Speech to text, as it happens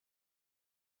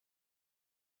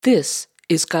This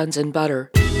is Guns and Butter.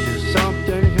 There's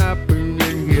something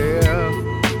happening here.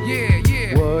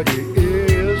 Yeah. What it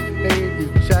is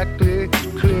ain't exactly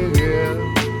clear.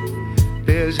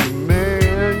 There's a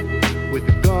man with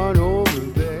a gun over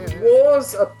there.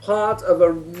 Wars are part of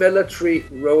a military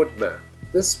roadmap.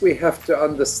 This we have to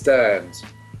understand.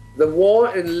 The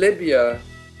war in Libya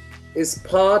is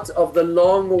part of the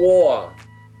long war.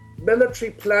 Military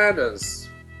planners,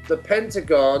 the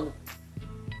Pentagon,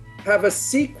 have a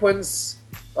sequence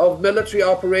of military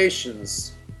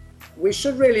operations. We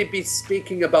should really be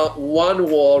speaking about one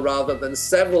war rather than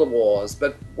several wars,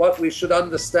 but what we should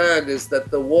understand is that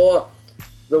the war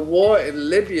in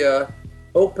Libya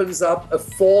opens up a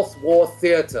fourth war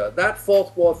theater. That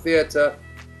fourth war theater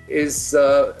is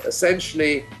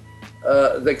essentially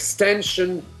the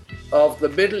extension of the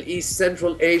Middle East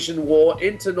Central Asian War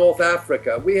into North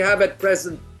Africa. We have at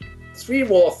present 3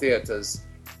 war theaters,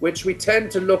 which we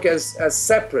tend to look as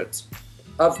separate: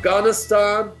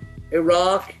 Afghanistan,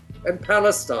 Iraq, and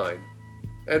Palestine.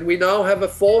 And we now have a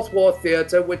 4th war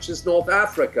theater, which is North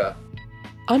Africa.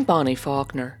 I'm Bonnie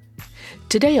Faulkner.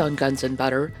 Today on Guns and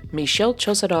Butter, Michel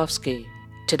Chossudovsky.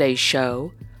 Today's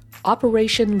show,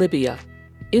 Operation Libya,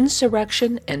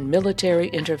 Insurrection and Military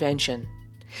Intervention.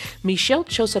 Michel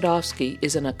Chossudovsky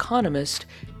is an economist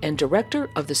and director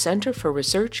of the Center for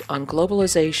Research on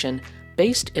Globalization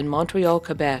based in Montreal,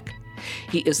 Quebec.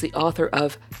 He is the author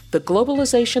of The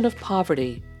Globalization of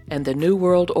Poverty and the New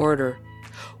World Order,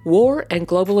 War and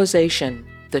Globalization,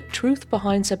 The Truth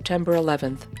Behind September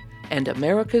 11th, and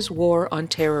America's War on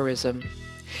Terrorism.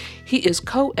 He is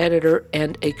co-editor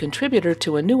and a contributor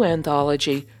to a new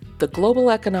anthology, The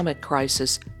Global Economic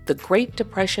Crisis, The Great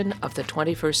Depression of the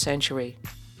 21st Century.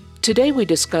 Today we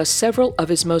discuss several of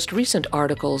his most recent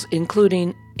articles,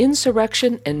 including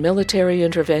Insurrection and Military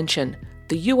Intervention,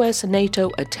 the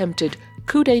U.S.-NATO attempted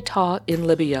coup d'etat in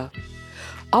Libya,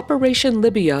 Operation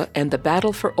Libya and the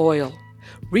Battle for Oil,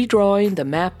 Redrawing the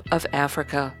Map of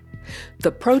Africa,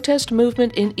 the protest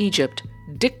movement in Egypt,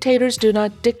 Dictators do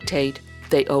not dictate,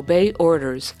 they obey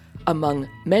orders, among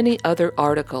many other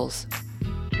articles.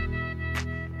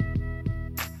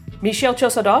 Michel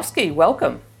Chossudovsky,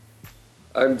 welcome.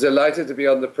 I'm delighted to be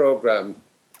on the program.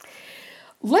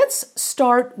 Let's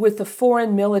start with the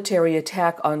foreign military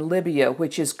attack on Libya,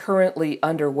 which is currently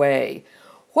underway.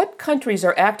 What countries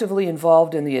are actively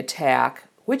involved in the attack?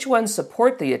 Which ones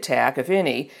support the attack, if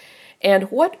any?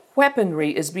 And what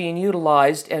weaponry is being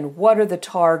utilized, and what are the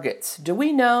targets? Do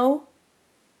we know?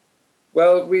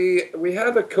 Well, we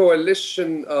have a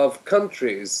coalition of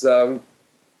countries.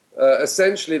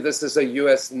 Essentially, this is a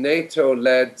U.S.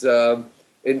 NATO-led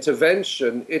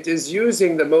intervention. It is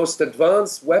using the most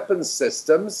advanced weapons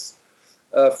systems,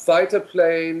 fighter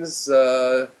planes,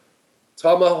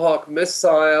 Tomahawk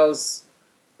missiles,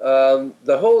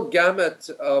 the whole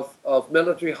gamut of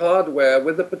military hardware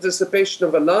with the participation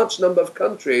of a large number of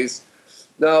countries.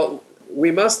 Now,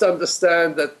 we must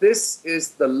understand that this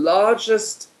is the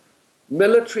largest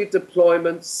military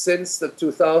deployment since the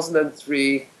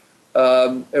 2003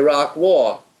 Iraq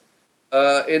War.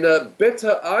 In a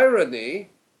bitter irony,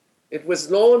 it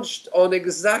was launched on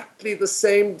exactly the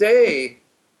same day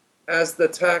as the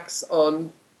attacks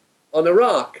on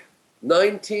Iraq,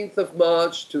 19th of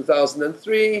March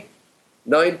 2003,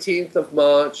 19th of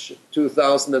March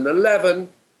 2011.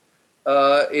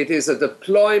 It is a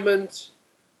deployment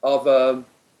of a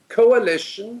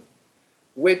coalition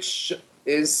which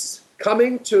is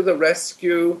coming to the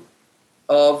rescue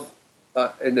of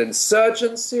an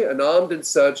insurgency, an armed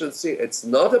insurgency. It's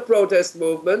not a protest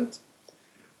movement.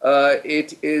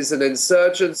 It is an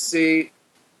insurgency.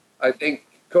 I think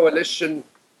coalition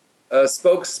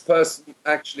spokesperson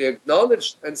actually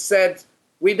acknowledged and said,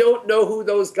 we don't know who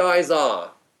those guys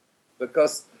are,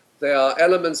 because they are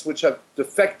elements which have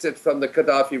defected from the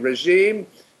Gaddafi regime.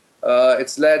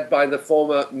 It's led by the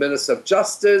former Minister of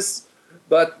Justice,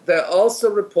 but there are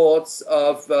also reports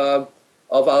of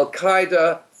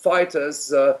Al-Qaeda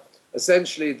fighters,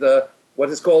 essentially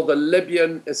what is called the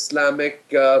Libyan Islamic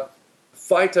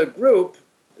fighter group,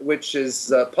 which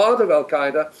is part of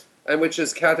Al-Qaeda and which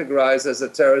is categorized as a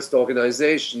terrorist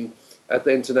organization at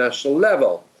the international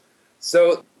level.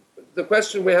 So the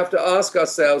question we have to ask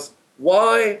ourselves,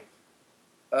 why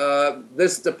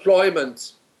this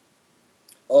deployment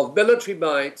of military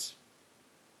might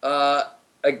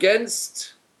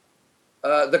against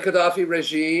the Gaddafi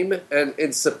regime and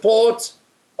in support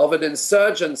of an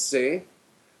insurgency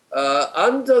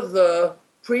under the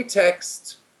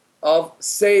pretext of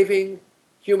saving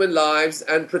human lives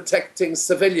and protecting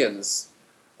civilians?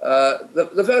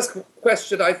 The first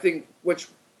question, I think, which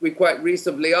we quite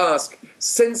reasonably ask,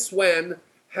 since when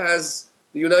has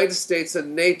the United States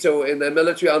and NATO in their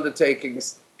military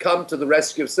undertakings come to the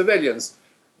rescue of civilians.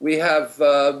 We have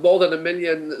more than 1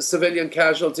 million civilian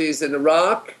casualties in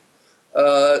Iraq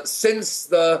since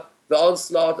the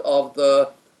onslaught of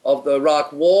the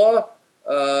Iraq War,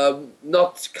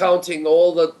 not counting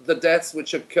all the deaths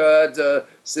which occurred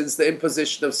since the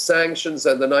imposition of sanctions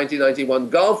and the 1991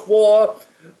 Gulf War.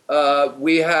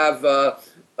 We have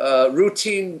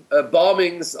routine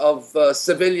bombings of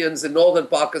civilians in northern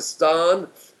Pakistan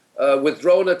with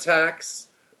drone attacks.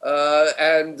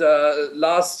 And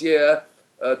last year,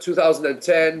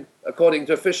 2010, according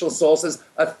to official sources,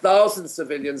 1,000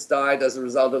 civilians died as a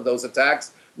result of those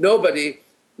attacks. Nobody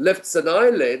lifts an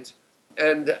eyelid,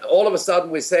 and all of a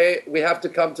sudden we say we have to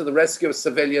come to the rescue of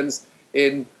civilians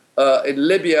in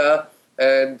Libya,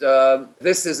 and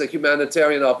this is a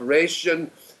humanitarian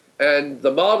operation, and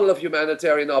the model of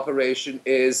humanitarian operation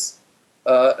is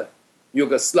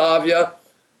Yugoslavia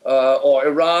or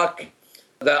Iraq.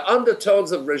 There are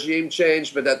undertones of regime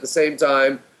change, but at the same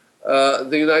time,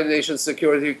 the United Nations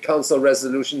Security Council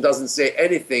resolution doesn't say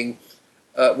anything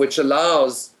which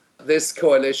allows this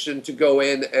coalition to go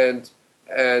in and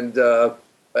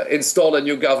install a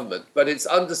new government. But it's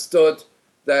understood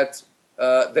that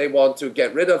they want to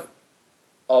get rid of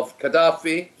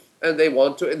Gaddafi, and they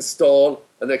want to install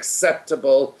an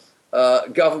acceptable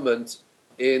government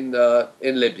in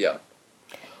Libya.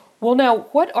 Well, now,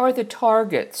 what are the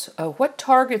targets? What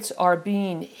targets are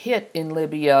being hit in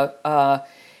Libya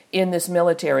in this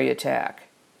military attack?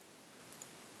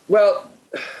 Well,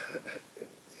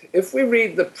 if we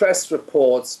read the press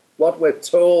reports, what we're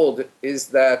told is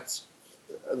that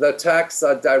the attacks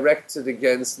are directed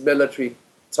against military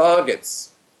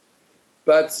targets.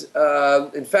 But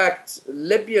in fact,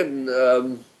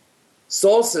 Libyan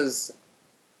sources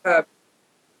have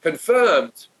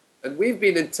confirmed, and we've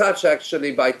been in touch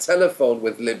actually by telephone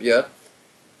with Libya,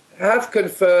 have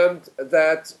confirmed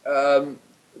that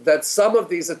that some of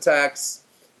these attacks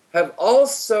have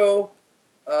also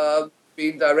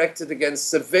been directed against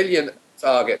civilian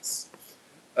targets.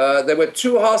 There were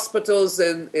 2 hospitals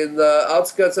in the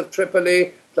outskirts of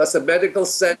Tripoli, plus a medical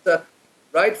center.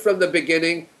 Right from the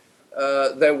beginning,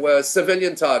 there were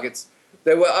civilian targets.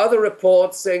 There were other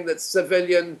reports saying that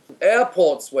civilian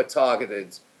airports were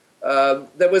targeted.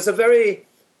 There was a very,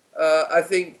 I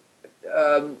think,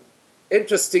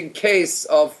 interesting case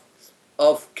of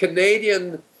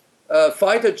Canadian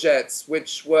fighter jets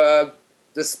which were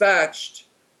dispatched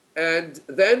and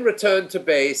then returned to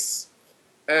base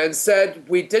and said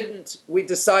we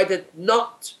decided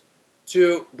not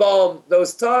to bomb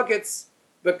those targets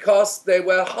because they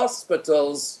were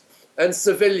hospitals and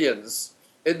civilians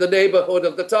in the neighborhood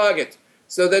of the target.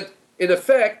 So that, in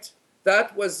effect,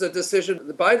 that was a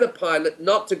decision by the pilot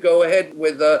not to go ahead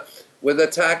with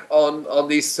attack on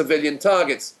these civilian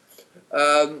targets.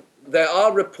 There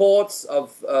are reports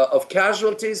of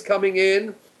casualties coming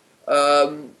in.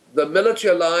 The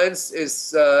military alliance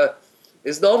is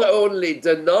not only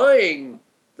denying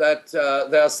that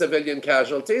there are civilian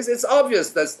casualties. It's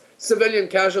obvious there's civilian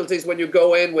casualties when you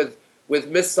go in with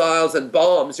missiles and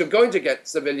bombs. You're going to get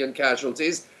civilian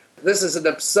casualties. This is an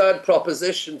absurd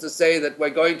proposition to say that we're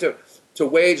going to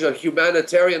wage a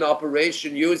humanitarian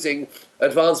operation using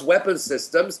advanced weapon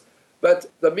systems. But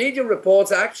the media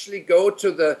reports actually go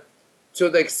to the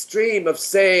extreme of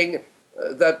saying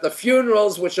that the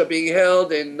funerals which are being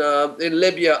held in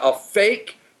Libya are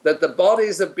fake, that the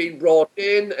bodies have been brought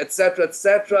in,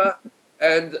 etc.,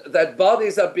 and that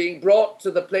bodies are being brought to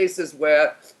the places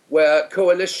where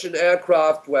coalition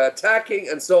aircraft were attacking,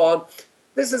 and so on.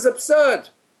 This is absurd.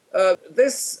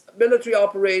 This military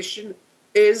operation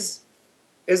is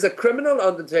a criminal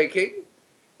undertaking.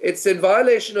 It's in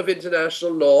violation of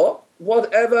international law.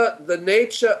 Whatever the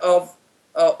nature of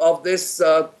this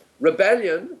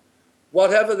rebellion,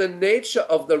 whatever the nature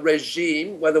of the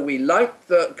regime, whether we like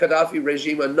the Gaddafi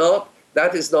regime or not,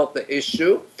 that is not the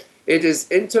issue. It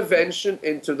is intervention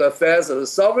into the affairs of a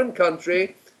sovereign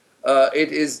country.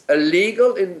 It is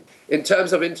illegal in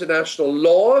terms of international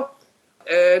law,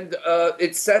 and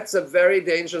it sets a very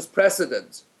dangerous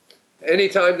precedent.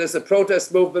 Anytime there's a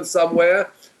protest movement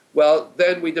somewhere, well,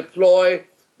 then we deploy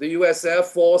the U.S. Air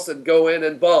Force and go in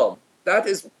and bomb. That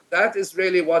is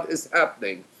really what is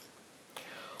happening.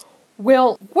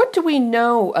 Well, what do we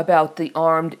know about the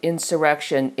armed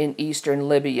insurrection in eastern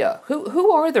Libya?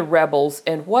 Who are the rebels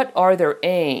and what are their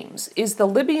aims? Is the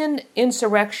Libyan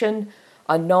insurrection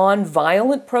a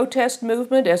non-violent protest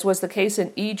movement, as was the case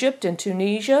in Egypt and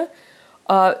Tunisia?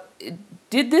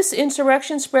 Did this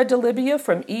insurrection spread to Libya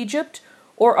from Egypt,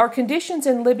 or are conditions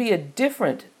in Libya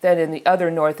different than in the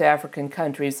other North African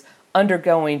countries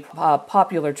undergoing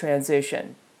popular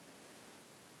transition?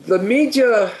 The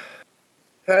media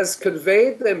has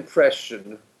conveyed the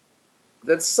impression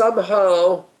that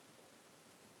somehow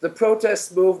the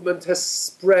protest movement has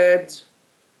spread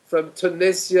from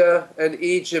Tunisia and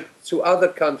Egypt to other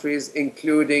countries,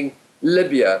 including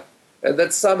Libya, and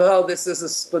that somehow this is a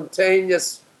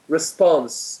spontaneous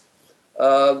response.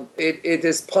 It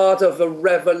is part of a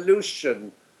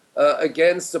revolution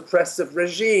against oppressive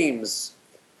regimes.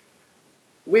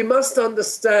 We must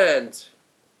understand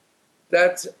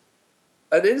that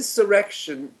an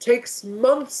insurrection takes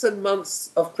months and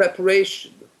months of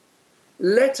preparation,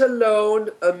 let alone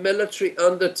a military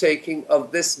undertaking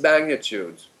of this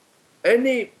magnitude.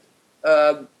 Any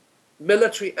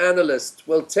military analyst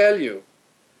will tell you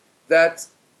that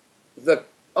the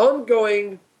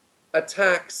ongoing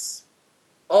attacks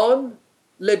on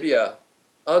Libya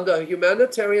under a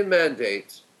humanitarian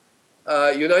mandate,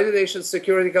 United Nations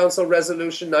Security Council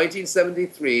Resolution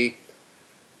 1973,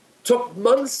 took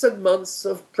months and months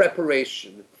of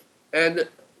preparation, and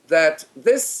that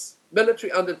this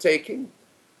military undertaking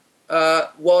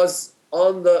was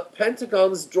on the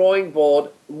Pentagon's drawing board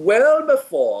well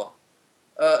before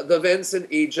the events in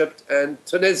Egypt and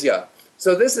Tunisia.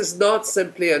 So this is not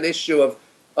simply an issue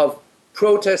of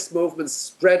protest movements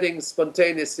spreading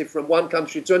spontaneously from one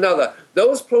country to another.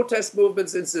 Those protest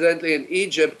movements, incidentally, in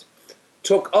Egypt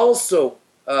took also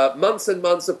months and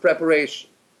months of preparation.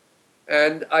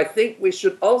 And I think we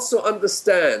should also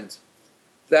understand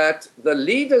that the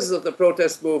leaders of the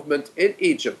protest movement in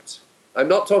Egypt, I'm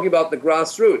not talking about the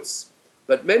grassroots,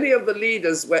 but many of the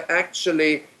leaders were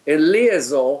actually in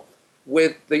liaison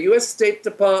with the U.S. State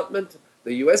Department,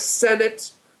 the U.S.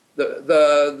 Senate,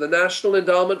 the National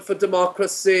Endowment for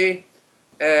Democracy,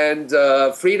 and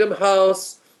Freedom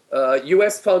House.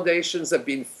 U.S. foundations have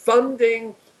been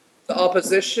funding the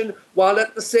opposition while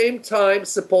at the same time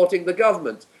supporting the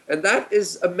government. And that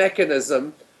is a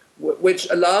mechanism which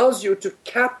allows you to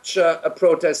capture a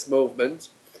protest movement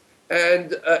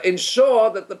and ensure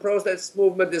that the protest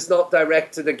movement is not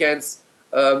directed against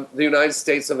the United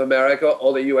States of America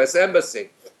or the U.S. Embassy.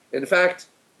 In fact,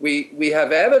 we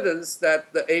have evidence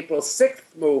that the April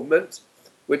 6th movement,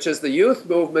 which is the youth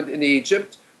movement in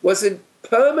Egypt, was in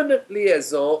permanent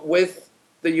liaison with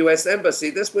the U.S. Embassy.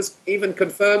 This was even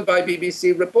confirmed by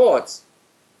BBC reports.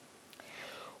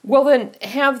 Well, then,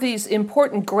 have these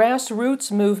important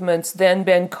grassroots movements then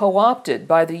been co-opted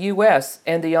by the U.S.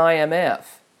 and the IMF?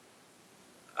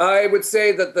 I would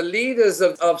say that the leaders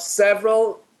of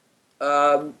several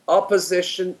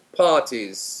opposition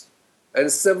parties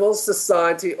and civil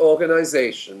society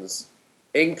organizations,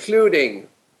 including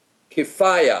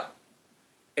Kifaya,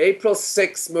 April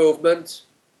 6th movement,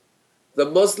 the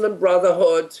Muslim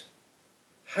Brotherhood,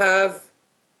 have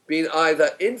been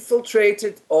either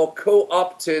infiltrated or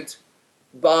co-opted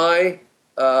by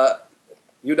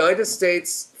United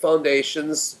States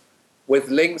foundations with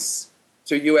links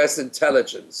to U.S.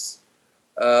 intelligence.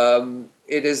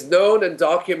 It is known and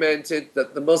documented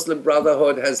that the Muslim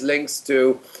Brotherhood has links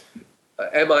to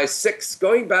MI6,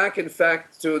 going back, in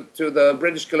fact, to the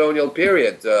British colonial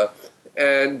period,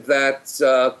 and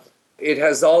that it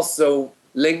has also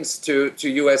links to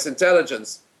U.S.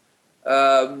 intelligence.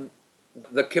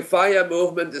 The Kifaya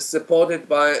movement is supported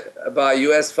by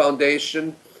U.S.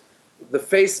 Foundation. The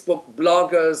Facebook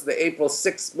bloggers, the April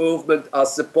 6th movement, are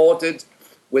supported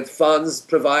with funds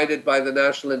provided by the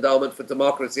National Endowment for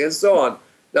Democracy, and so on.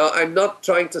 Now, I'm not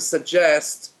trying to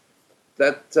suggest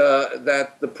that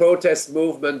the protest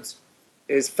movement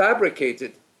is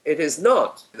fabricated. It is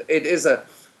not. It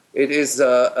is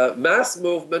a mass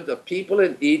movement of people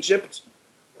in Egypt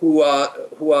who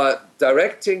are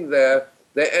directing their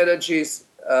energies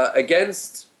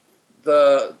against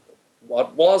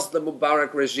what was the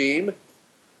Mubarak regime,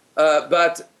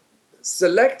 but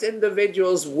select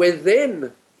individuals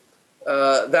within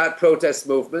that protest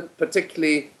movement,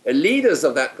 particularly leaders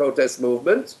of that protest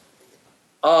movement,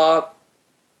 are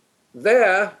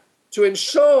there to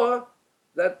ensure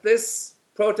that this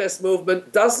protest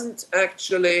movement doesn't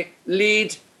actually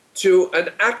lead to an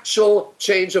actual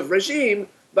change of regime,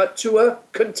 but to a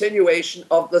continuation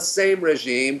of the same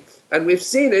regime. And we've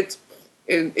seen it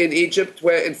in Egypt,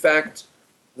 where, in fact,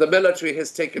 the military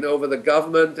has taken over the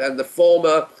government and the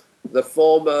former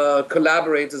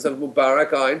collaborators of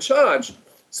Mubarak are in charge.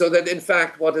 So that, in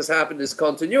fact, what has happened is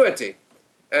continuity.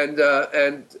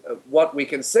 And what we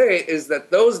can say is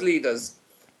that those leaders,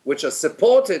 which are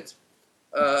supported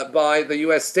by the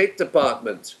U.S. State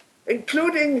Department,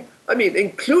 including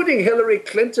Hillary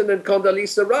Clinton and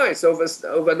Condoleezza Rice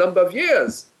over a number of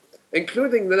years,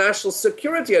 including the National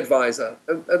Security Advisor,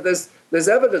 and there's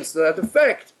evidence to that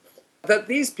effect. that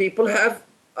these people have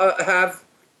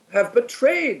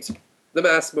betrayed the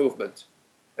mass movement,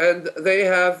 and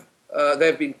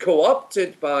they've been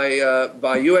co-opted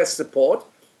by U.S. support.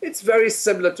 It's very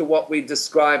similar to what we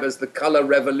describe as the color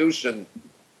revolution,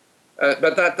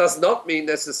 but that does not mean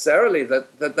necessarily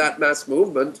that mass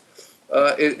movement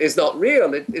is not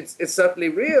real. It's certainly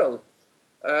real,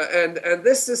 and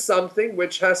this is something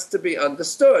which has to be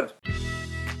understood.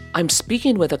 I'm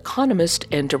speaking with economist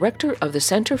and director of the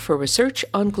Center for Research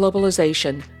on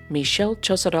Globalization, Michel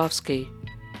Chossudovsky.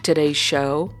 Today's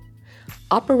show,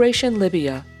 Operation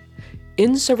Libya,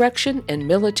 Insurrection and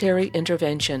Military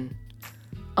Intervention.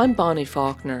 I'm Bonnie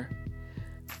Faulkner.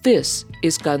 This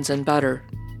is Guns and Butter.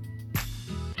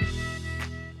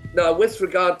 Now, with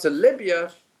regard to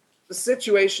Libya, the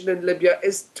situation in Libya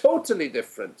is totally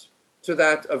different to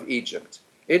that of Egypt.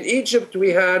 In Egypt, we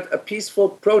had a peaceful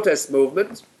protest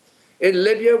movement. In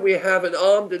Libya, we have an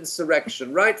armed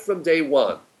insurrection right from day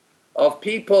one of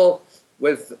people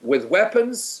with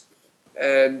weapons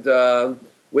and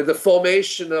with the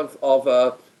formation of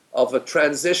a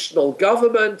transitional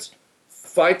government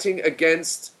fighting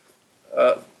against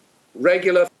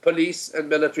regular police and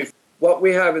military. What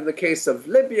we have in the case of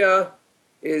Libya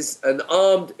is an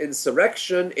armed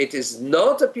insurrection. It is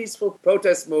not a peaceful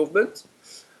protest movement.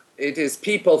 It is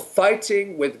people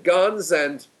fighting with guns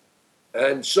and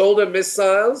shoulder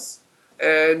missiles,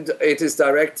 and it is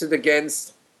directed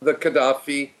against the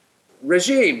Gaddafi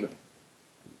regime.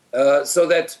 So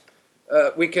that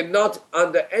we cannot,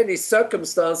 under any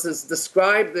circumstances,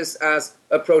 describe this as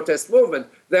a protest movement.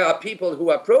 There are people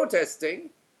who are protesting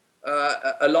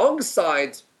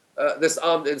alongside this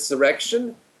armed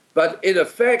insurrection, but in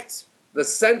effect, the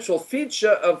central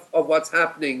feature of what's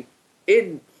happening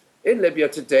in Libya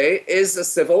today is a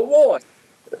civil war.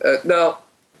 Now,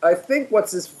 I think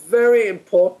what is very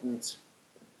important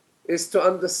is to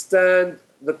understand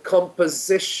the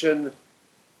composition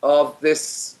of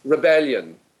this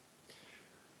rebellion.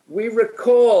 We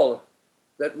recall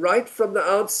that right from the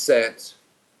outset,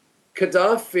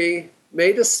 Gaddafi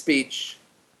made a speech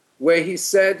where he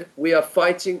said, "We are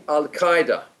fighting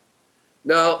Al-Qaeda."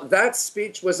 Now, that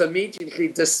speech was immediately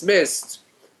dismissed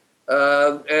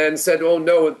and said, "Oh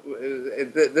no,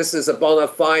 this is a bona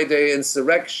fide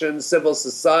insurrection, civil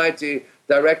society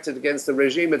directed against the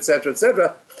regime, etc.,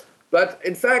 etc." But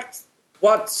in fact,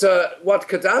 what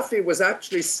Gaddafi was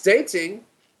actually stating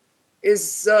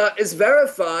is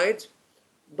verified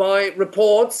by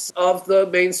reports of the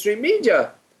mainstream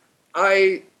media.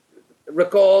 I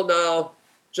recall now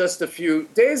just a few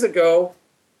days ago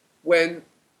when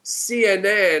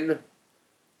CNN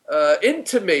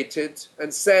intimated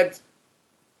and said,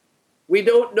 "We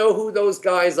don't know who those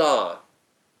guys are."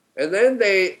 And then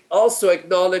they also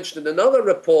acknowledged in another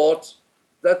report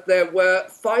that there were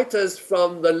fighters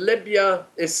from the Libya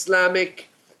Islamic,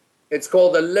 it's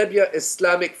called the Libya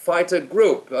Islamic Fighter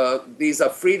Group. These are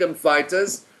freedom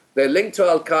fighters. They're linked to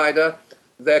Al-Qaeda.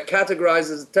 They're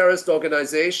categorized as a terrorist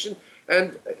organization.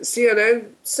 And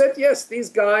CNN said, yes, these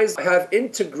guys have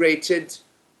integrated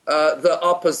the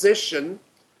opposition,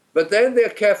 but then they're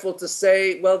careful to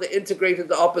say, well, they integrated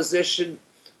the opposition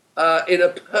in a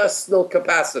personal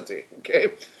capacity,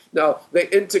 okay? Now, they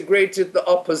integrated the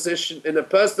opposition in a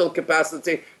personal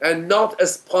capacity and not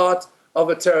as part of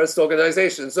a terrorist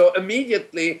organization. So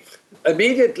immediately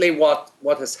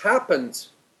what has happened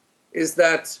is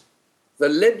that the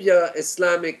Libya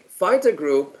Islamic Fighter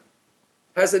Group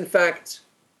has in fact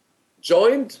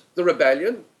joined the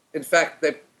rebellion. In fact,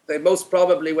 they most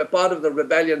probably were part of the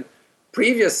rebellion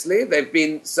previously. They've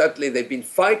been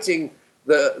fighting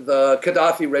the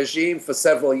Gaddafi regime for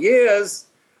several years.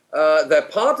 They're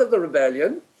part of the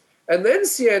rebellion. And then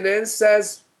CNN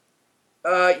says,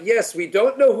 yes, we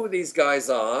don't know who these guys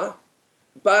are,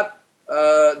 but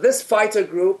this fighter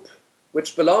group,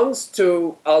 which belongs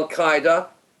to Al-Qaeda,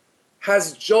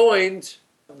 has joined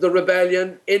the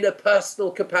rebellion in a personal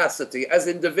capacity, as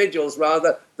individuals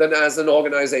rather than as an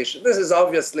organization. This is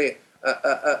obviously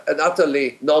an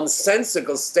utterly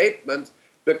nonsensical statement,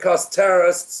 because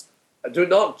terrorists do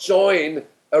not join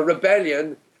a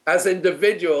rebellion as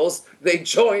individuals, they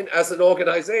join as an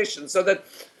organization. So that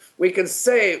we can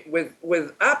say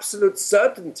with absolute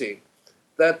certainty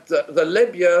that the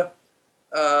Libya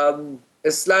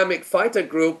Islamic Fighter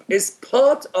Group is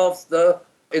part of the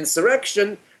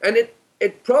insurrection, and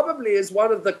it probably is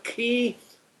one of the key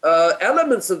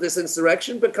elements of this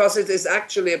insurrection, because it is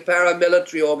actually a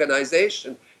paramilitary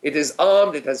organization. It is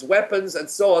armed, it has weapons, and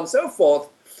so on and so forth.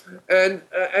 And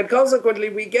consequently,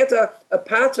 we get a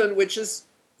pattern which is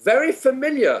very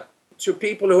familiar to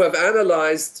people who have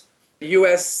analyzed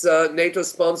U.S.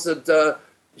 NATO-sponsored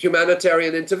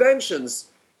humanitarian interventions.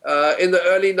 In the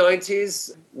early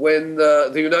 90s, when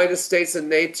the United States and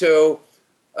NATO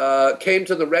came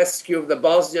to the rescue of the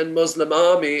Bosnian Muslim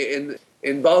army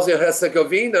in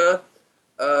Bosnia-Herzegovina,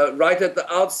 right at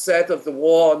the outset of the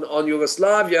war on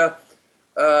Yugoslavia,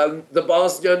 the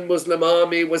Bosnian Muslim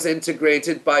army was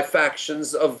integrated by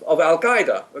factions of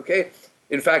Al-Qaeda, okay?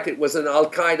 In fact, it was an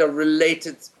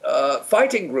Al-Qaeda-related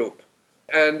fighting group.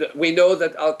 And we know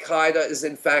that Al-Qaeda is,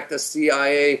 in fact, a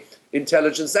CIA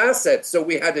intelligence asset. So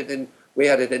we had it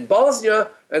in Bosnia,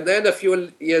 and then a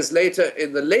few years later,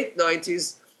 in the late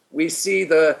 90s, we see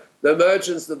the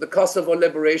emergence of the Kosovo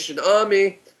Liberation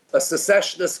Army, a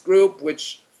secessionist group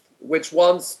which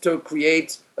wants to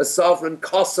create a sovereign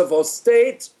Kosovo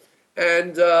state.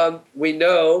 And we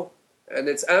know, and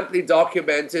it's amply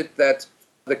documented, that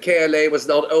the KLA was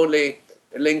not only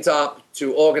linked up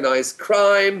to organized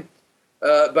crime,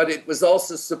 but it was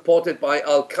also supported by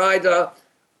Al-Qaeda.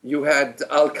 You had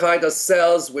Al-Qaeda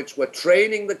cells which were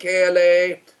training the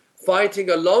KLA, fighting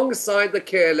alongside the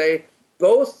KLA,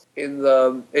 both in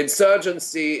the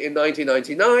insurgency in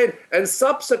 1999 and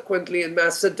subsequently in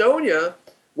Macedonia,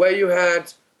 where you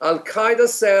had Al-Qaeda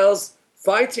cells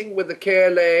fighting with the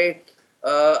KLA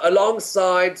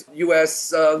alongside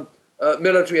U.S.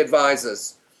 Military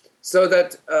advisors. So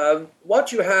that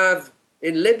what you have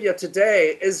in Libya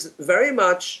today is very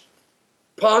much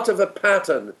part of a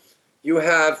pattern. You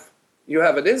have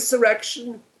an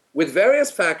insurrection with various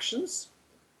factions.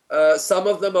 Some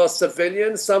of them are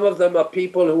civilians. Some of them are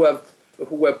people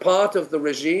who were part of the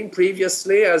regime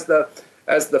previously as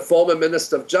the former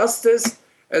Minister of Justice.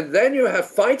 And then you have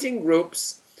fighting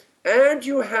groups, and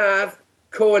you have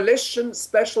coalition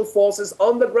special forces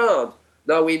on the ground.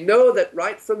 Now, we know that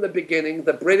right from the beginning,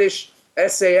 the British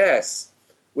SAS,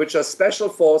 which are special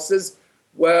forces,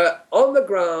 were on the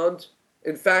ground.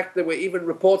 In fact, there were even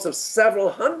reports of several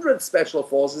hundred special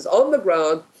forces on the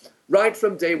ground right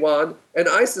from day one, and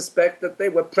I suspect that they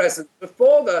were present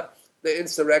before the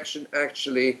insurrection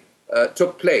actually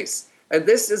took place. And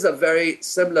this is a very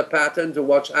similar pattern to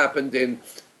what happened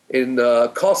in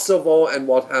Kosovo and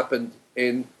what happened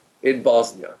in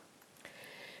Bosnia.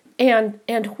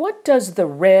 And what does the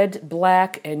red,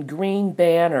 black, and green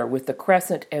banner with the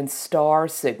crescent and star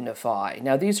signify?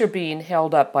 Now, these are being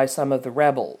held up by some of the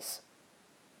rebels.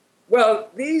 Well,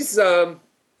 this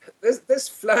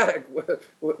flag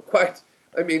were quite.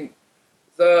 I mean,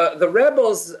 the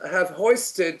rebels have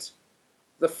hoisted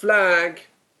the flag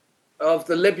of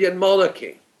the Libyan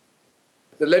monarchy.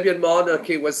 The Libyan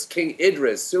monarchy was King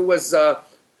Idris, who was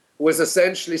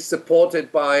essentially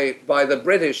supported by the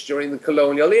British during the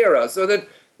colonial era. So that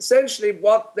essentially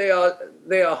what they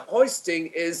are hoisting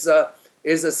is a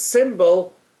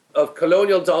symbol of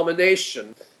colonial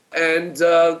domination. And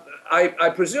I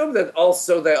presume that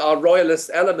also there are royalist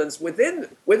elements within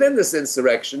this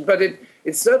insurrection, but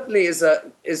it certainly is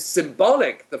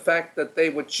symbolic, the fact that they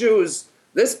would choose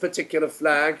this particular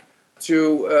flag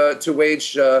to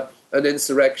wage an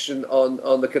insurrection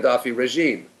on the Gaddafi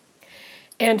regime.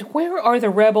 And where are the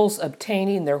rebels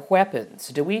obtaining their weapons?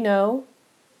 Do we know?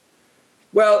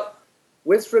 Well,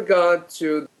 with regard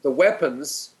to the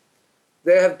weapons,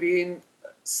 there have been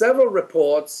several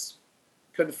reports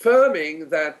confirming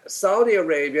that Saudi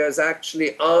Arabia is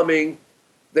actually arming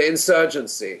the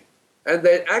insurgency. And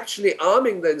they're actually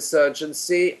arming the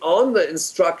insurgency on the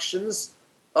instructions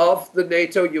of the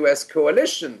NATO-US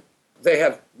coalition. They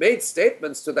have made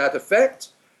statements to that effect.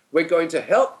 We're going to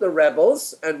help the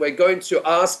rebels, and we're going to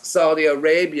ask Saudi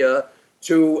Arabia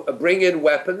to bring in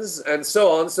weapons and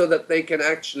so on, so that they can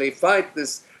actually fight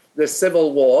this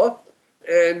civil war.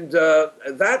 And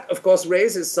that, of course,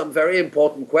 raises some very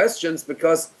important questions,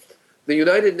 because the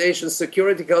United Nations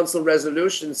Security Council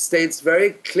resolution states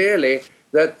very clearly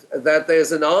that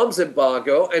there's an arms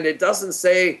embargo, and it doesn't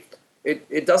say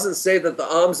that the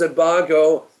arms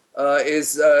embargo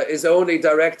is only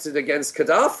directed against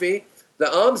Gaddafi.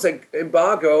 The arms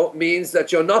embargo means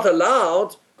that you're not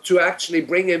allowed to actually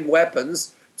bring in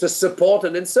weapons to support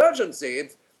an insurgency.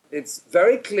 It's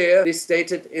very clearly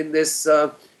stated in this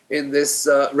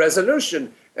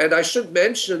resolution. And I should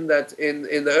mention that in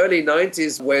the early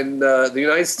 90s, when the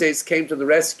United States came to the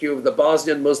rescue of the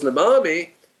Bosnian Muslim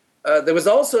army, there was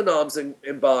also an arms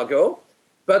embargo,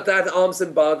 but that arms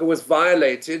embargo was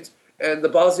violated, and the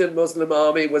Bosnian Muslim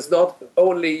army was not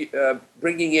only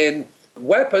bringing in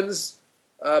weapons,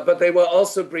 but they were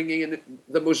also bringing in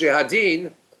the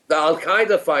Mujahideen, the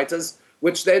Al-Qaeda fighters,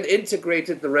 which then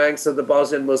integrated the ranks of the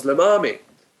Bosnian Muslim army.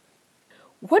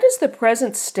 What is the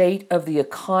present state of the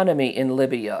economy in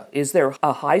Libya? Is there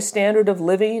a high standard of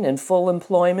living and full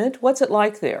employment? What's it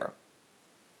like there?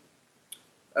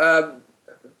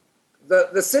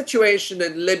 the situation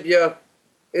in Libya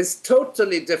is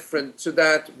totally different to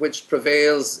that which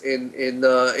prevails in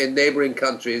neighboring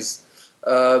countries,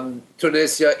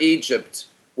 Tunisia, Egypt,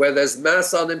 where there's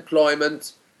mass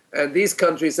unemployment, and these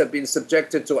countries have been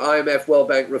subjected to IMF World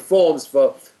Bank reforms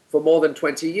for more than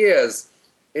 20 years.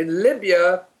 In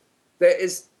Libya, there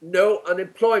is no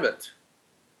unemployment.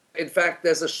 In fact,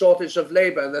 there's a shortage of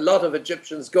labor, and a lot of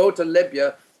Egyptians go to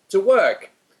Libya to work.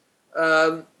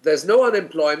 There's no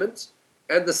unemployment,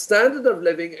 and the standard of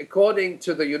living, according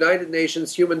to the United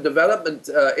Nations Human Development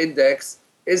Index,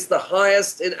 is the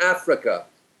highest in Africa.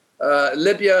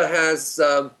 Libya has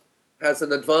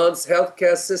an advanced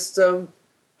healthcare system,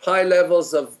 high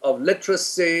levels of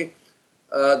literacy.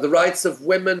 The rights of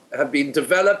women have been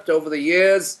developed over the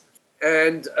years,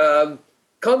 and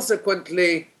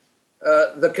consequently,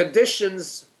 the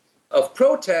conditions of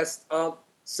protest are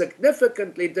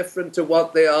significantly different to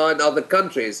what they are in other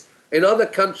countries. In other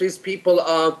countries,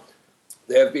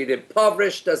 they have been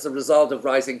impoverished as a result of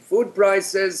rising food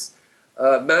prices,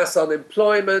 mass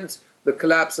unemployment, the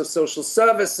collapse of social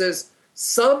services.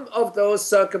 Some of those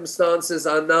circumstances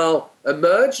are now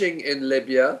emerging in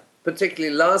Libya,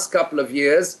 particularly last couple of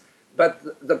years, but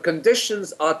the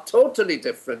conditions are totally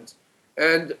different.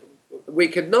 And we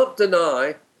cannot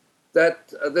deny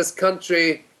that this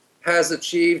country has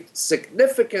achieved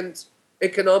significant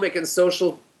economic and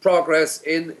social progress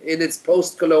in its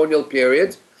post-colonial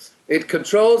period. It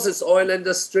controls its oil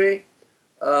industry.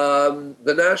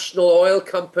 The national oil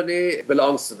company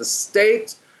belongs to the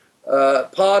state.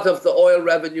 Part of the oil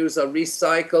revenues are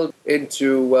recycled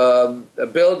into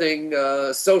building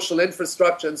social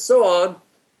infrastructure and so on.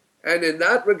 And in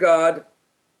that regard,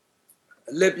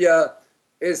 Libya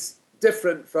is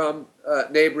different from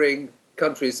neighboring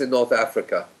countries in North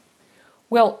Africa.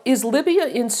 Well, is Libya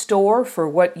in store for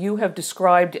what you have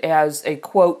described as a,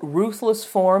 quote, ruthless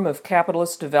form of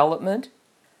capitalist development?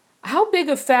 How big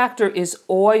a factor is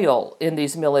oil in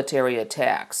these military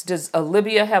attacks? Does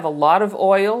Libya have a lot of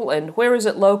oil, and where is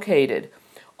it located?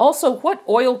 Also, what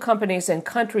oil companies and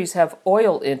countries have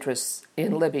oil interests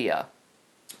in Libya?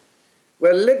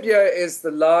 Well, Libya is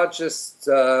the largest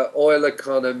oil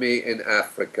economy in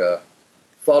Africa,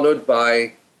 followed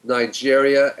by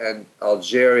Nigeria and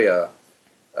Algeria.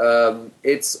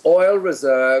 Its oil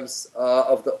reserves are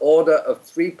of the order of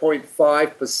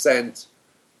 3.5%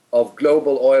 of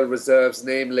global oil reserves,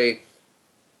 namely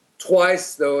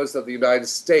twice those of the United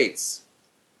States.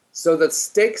 So the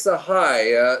stakes are high.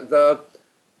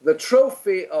 The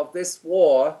trophy of this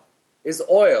war is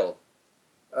oil.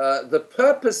 The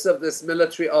purpose of this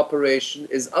military operation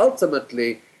is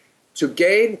ultimately to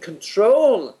gain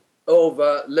control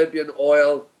over Libyan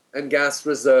oil and gas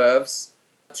reserves,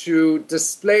 to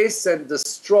displace and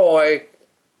destroy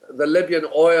the Libyan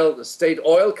oil, the state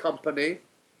oil company,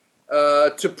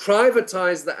 to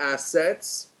privatize the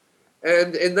assets.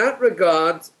 And in that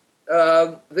regard,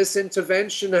 this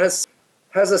intervention has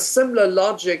a similar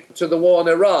logic to the war in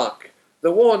Iraq.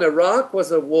 The war in Iraq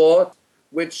was a war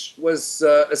which was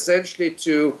essentially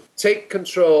to take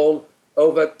control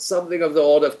over something of the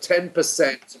order of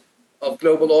 10% of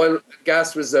global oil and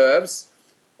gas reserves.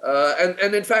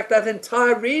 And in fact, that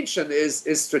entire region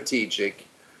is strategic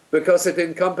because it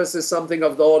encompasses something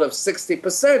of the order of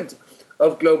 60%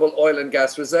 of global oil and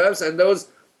gas reserves, and those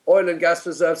oil and gas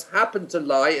reserves happen to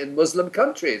lie in Muslim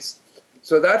countries.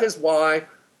 So that is why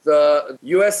the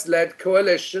US-led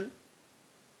coalition,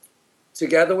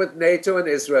 together with NATO and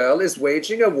Israel, is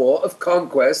waging a war of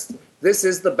conquest. This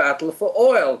is the battle for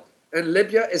oil, and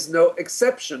Libya is no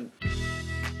exception.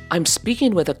 I'm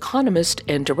speaking with economist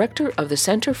and director of the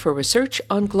Center for Research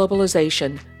on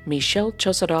Globalization, Michel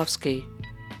Chossudovsky.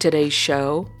 Today's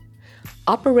show,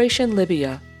 Operation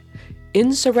Libya,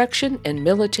 Insurrection and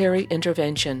Military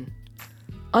Intervention.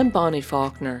 I'm Bonnie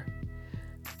Faulkner.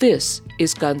 This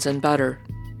is Guns and Butter.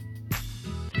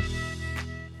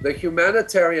 The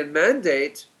humanitarian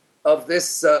mandate of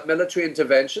this military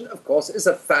intervention, of course, is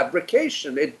a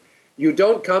fabrication. You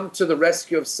don't come to the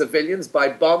rescue of civilians by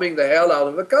bombing the hell out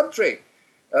of a country.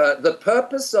 The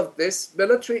purpose of this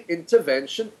military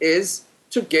intervention is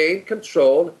to gain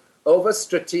control over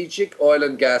strategic oil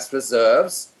and gas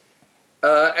reserves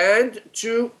and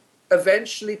to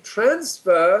eventually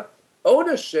transfer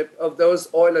ownership of those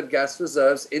oil and gas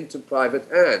reserves into private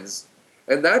hands.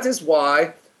 And that is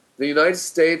why the United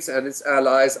States and its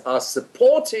allies are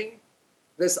supporting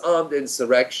this armed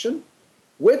insurrection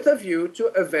with a view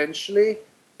to eventually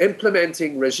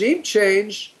implementing regime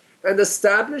change and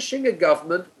establishing a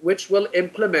government which will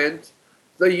implement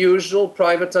the usual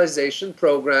privatization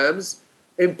programs,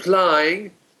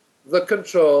 implying the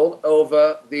control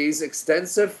over these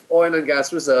extensive oil and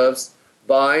gas reserves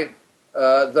by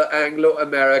the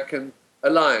Anglo-American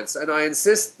alliance. And I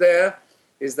insist there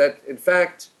is that, in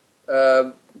fact,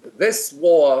 this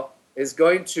war is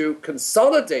going to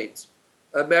consolidate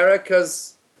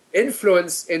America's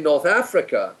influence in North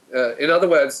Africa. In other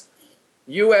words,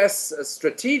 U.S.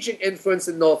 strategic influence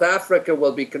in North Africa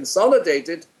will be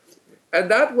consolidated, and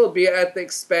that will be at the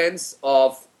expense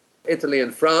of Italy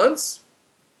and France.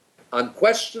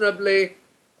 Unquestionably,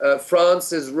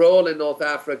 France's role in North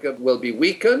Africa will be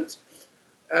weakened,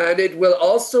 and it will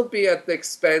also be at the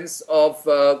expense of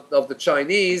the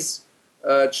Chinese.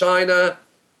 China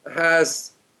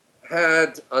has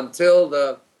had, until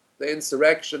the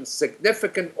insurrection,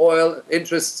 significant oil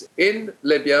interests in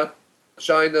Libya.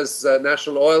 China's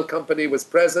national oil company was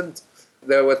present.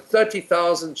 There were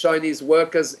 30,000 Chinese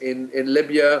workers in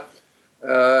Libya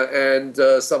and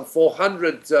some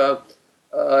 400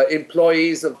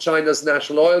 employees of China's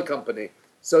national oil company.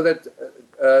 So that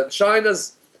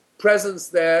China's presence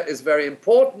there is very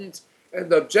important, and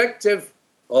the objective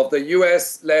of the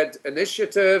US-led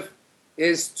initiative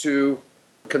is to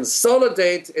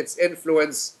consolidate its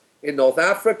influence in North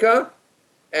Africa.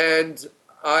 And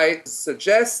I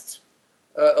suggest,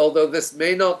 although this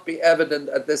may not be evident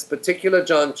at this particular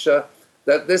juncture,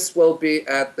 that this will be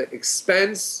at the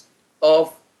expense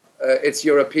of its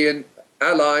European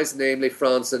allies, namely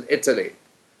France and Italy.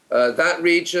 That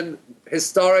region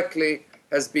historically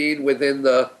has been within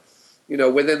the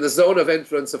zone of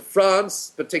influence of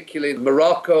France, particularly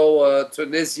Morocco,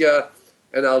 Tunisia,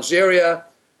 and Algeria.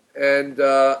 And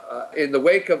in the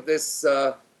wake of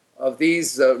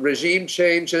these regime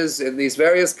changes in these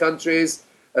various countries,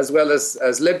 as well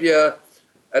as Libya,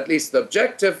 at least the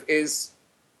objective is,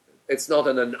 it's not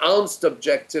an announced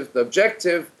objective. The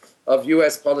objective of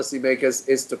U.S. policymakers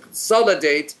is to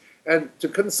consolidate, and to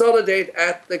consolidate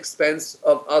at the expense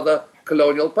of other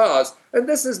colonial powers. And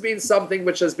this has been something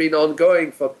which has been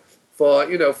ongoing for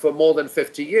more than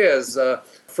 50 years.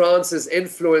 France's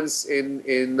influence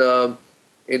in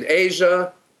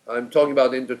Asia, I'm talking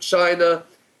about Indochina,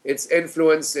 its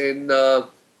influence in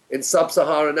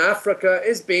sub-Saharan Africa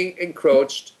is being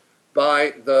encroached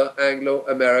by the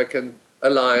Anglo-American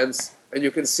alliance. And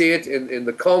you can see it in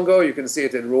the Congo, you can see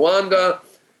it in Rwanda,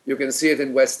 you can see it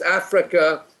in West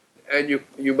Africa, and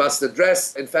you must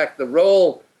address, in fact, the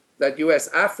role that US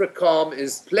AFRICOM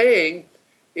is playing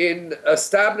in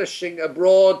establishing a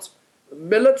broad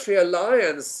military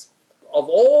alliance of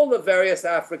all the various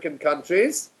African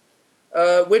countries,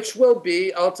 which will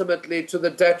be ultimately to the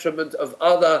detriment of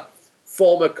other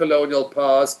former colonial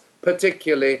powers,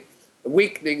 particularly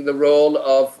weakening the role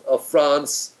of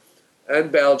France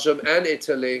and Belgium and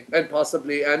Italy and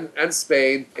possibly and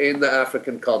Spain in the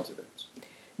African continent.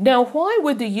 Now, why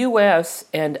would the U.S.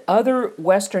 and other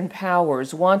Western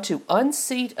powers want to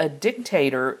unseat a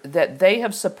dictator that they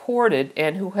have supported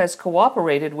and who has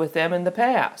cooperated with them in the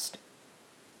past?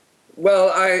 Well,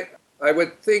 I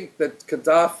would think that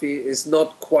Gaddafi is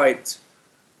not quite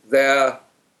their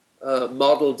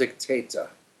model dictator.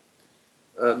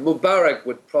 Mubarak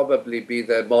would probably be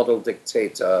their model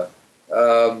dictator.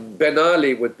 Ben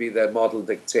Ali would be their model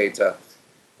dictator.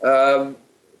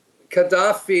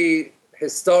 Gaddafi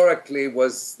historically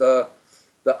was the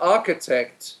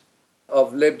architect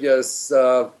of Libya's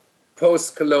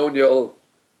post-colonial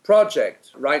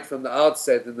project right from the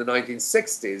outset in the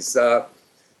 1960s.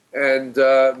 And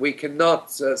we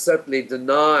cannot certainly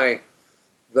deny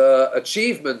the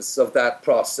achievements of that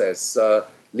process,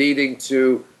 leading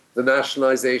to the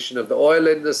nationalization of the oil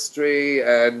industry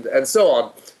and so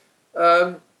on.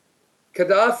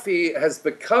 Gaddafi has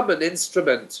become an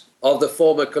instrument of the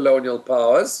former colonial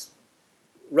powers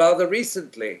rather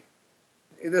recently.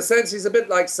 In a sense, he's a bit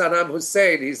like Saddam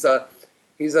Hussein. He's a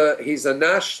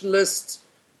nationalist.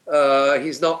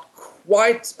 He's not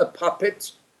quite a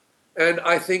puppet. And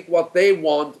I think what they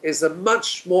want is a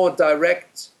much more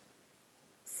direct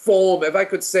form. If I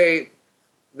could say,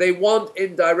 they want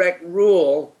indirect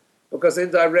rule, because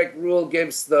indirect rule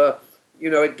gives the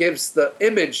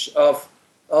image of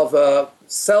a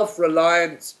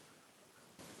self-reliant.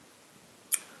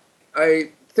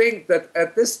 I think that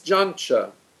at this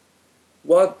juncture,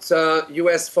 what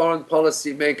U.S. foreign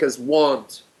policy makers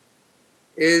want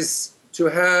is to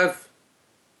have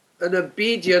an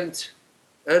obedient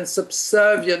and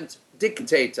subservient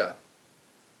dictator.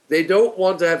 They don't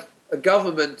want to have a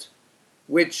government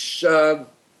which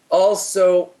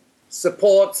also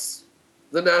supports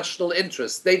the national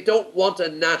interest. They don't want a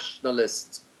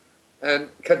nationalist. And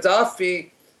Gaddafi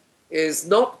is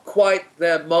not quite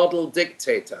their model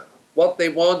dictator. What they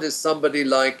want is somebody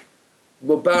like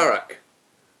Mubarak.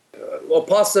 Or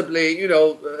possibly,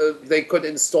 they could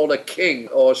install a king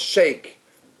or sheikh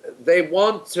they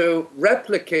want to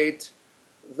replicate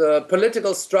the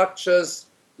political structures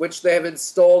which they have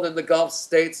installed in the Gulf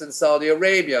states and Saudi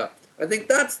Arabia. I think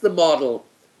that's the model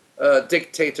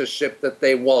dictatorship that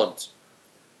they want.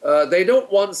 They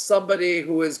don't want somebody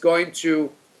who is going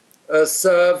to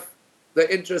serve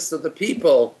the interests of the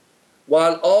people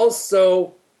while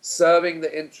also serving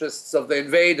the interests of the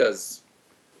invaders.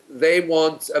 They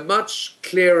want a much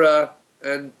clearer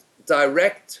and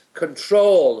direct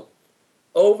control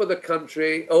over the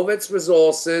country, over its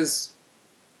resources,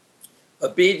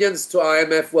 obedience to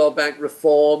IMF World Bank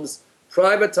reforms,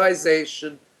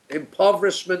 privatization,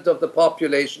 impoverishment of the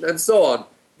population, and so on.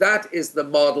 That is the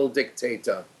model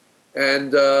dictator.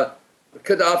 And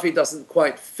Gaddafi doesn't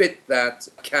quite fit that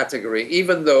category,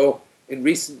 even though in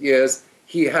recent years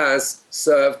he has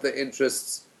served the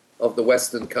interests of the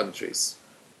Western countries.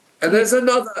 And there's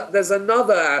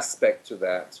another aspect to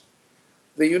that.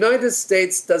 The United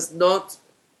States does not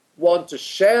want to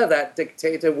share that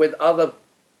dictator with other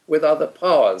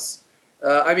powers.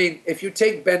 I mean, if you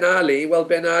take Ben Ali, well,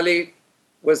 Ben Ali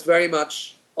was very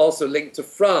much also linked to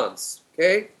France,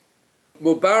 okay?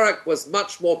 Mubarak was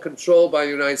much more controlled by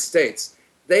the United States.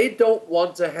 They don't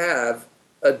want to have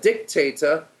a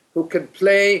dictator who can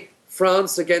play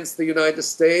France against the United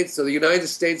States or the United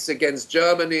States against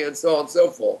Germany and so on and so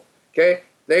forth, okay?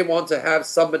 They want to have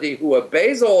somebody who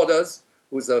obeys orders,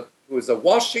 who's a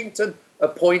Washington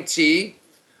appointee,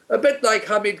 a bit like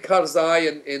Hamid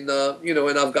Karzai in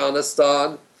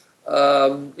Afghanistan.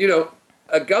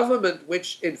 A government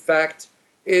which, in fact,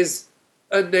 is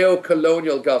a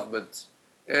neo-colonial government,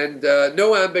 and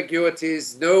no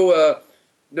ambiguities, no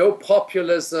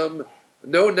populism,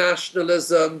 no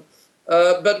nationalism,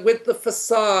 but with the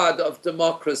facade of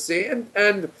democracy.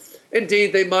 And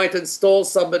indeed, they might install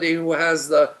somebody who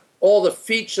has all the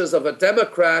features of a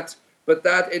Democrat, but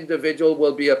that individual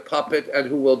will be a puppet and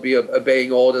who will be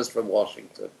obeying orders from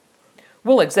Washington.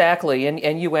 Well, exactly.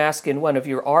 And you ask in one of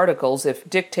your articles if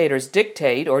dictators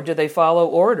dictate or do they follow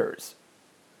orders?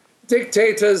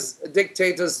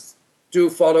 Dictators do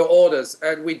follow orders,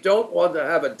 and we don't want to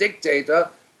have a dictator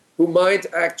who might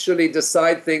actually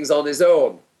decide things on his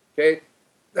own. Okay,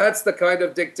 that's the kind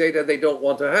of dictator they don't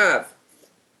want to have.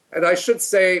 And I should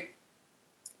say,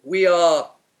 we are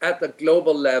at the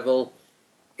global level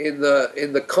in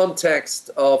the context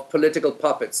of political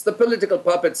puppets. The political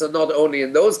puppets are not only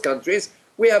in those countries.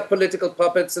 We have political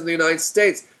puppets in the United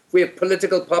States. We have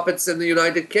political puppets in the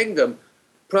United Kingdom.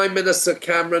 Prime Minister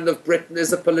Cameron of Britain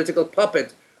is a political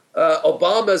puppet.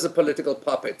 Obama is a political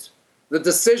puppet. The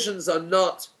decisions are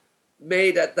not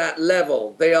made at that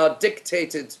level. They are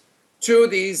dictated to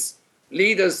these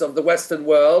leaders of the Western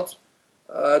world,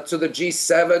 to the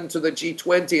G7, to the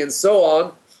G20, and so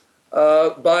on,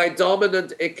 by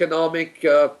dominant economic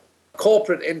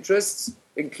corporate interests,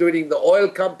 including the oil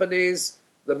companies,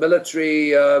 the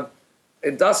military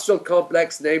industrial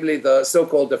complex, namely the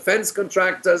so-called defense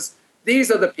contractors.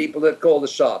 These are the people that call the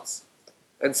shots.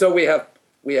 And so we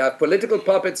have political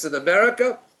puppets in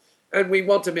America, and we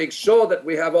want to make sure that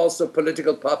we have also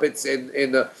political puppets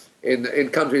in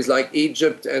countries like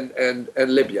Egypt and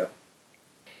Libya.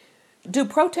 Do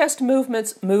protest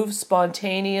movements move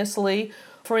spontaneously?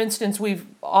 For instance, we've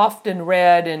often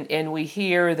read and we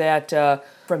hear that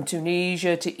from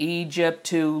Tunisia to Egypt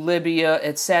to Libya,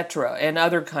 etc., and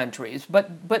other countries.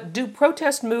 But do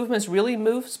protest movements really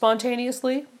move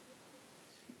spontaneously?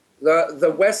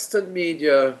 The Western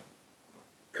media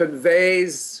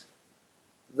conveys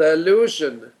the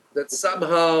illusion that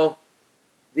somehow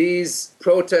these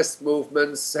protest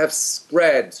movements have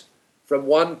spread from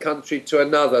one country to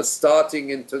another, starting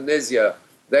in Tunisia,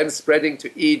 then spreading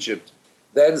to Egypt,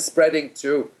 then spreading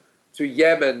to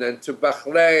Yemen and to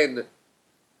Bahrain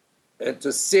and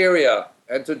to Syria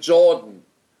and to Jordan.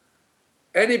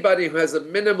 Anybody who has a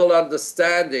minimal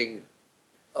understanding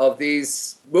of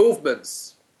these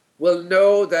movements will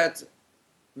know that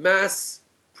mass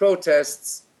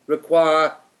protests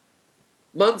require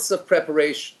months of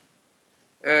preparation.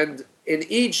 And in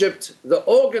Egypt, the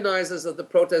organizers of the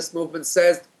protest movement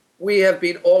said, we have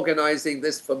been organizing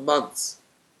this for months.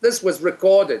 This was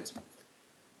recorded.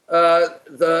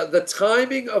 The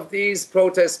timing of these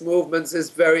protest movements is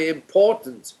very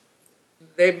important.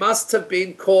 They must have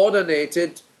been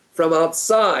coordinated from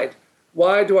outside.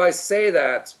 Why do I say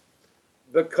that?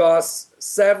 Because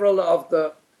several of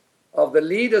the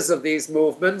leaders of these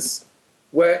movements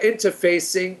were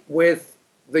interfacing with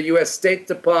the US State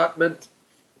Department,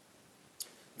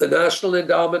 the National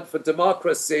Endowment for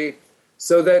Democracy,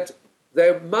 so that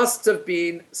there must have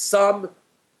been some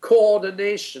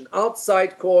coordination,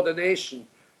 outside coordination,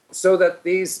 so that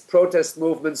these protest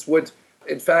movements would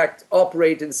in fact,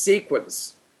 operate in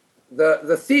sequence.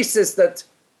 The thesis that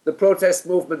the protest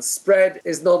movement spread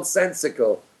is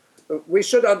nonsensical. We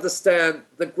should understand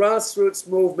the grassroots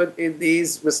movement in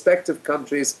these respective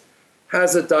countries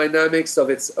has a dynamics of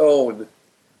its own.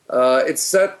 It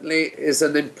certainly is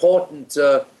an important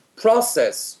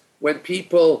process when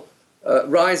people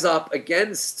rise up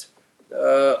against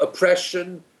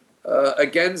oppression,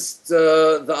 against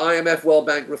the IMF World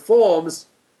Bank reforms.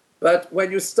 But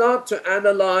when you start to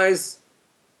analyze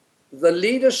the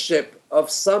leadership of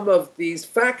some of these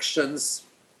factions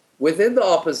within the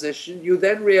opposition, you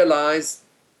then realize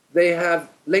they have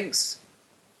links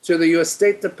to the US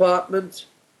State Department,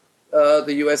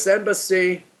 the US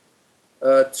Embassy,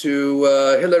 to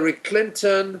Hillary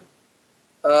Clinton,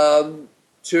 to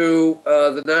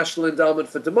the National Endowment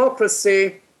for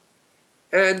Democracy.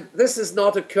 And this is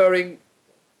not occurring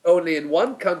only in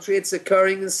one country, it's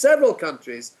occurring in several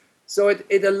countries. So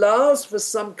it allows for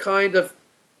some kind of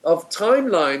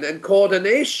timeline and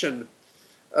coordination.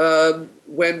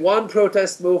 When one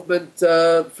protest movement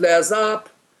flares up,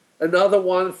 another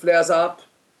one flares up,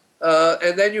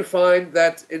 and then you find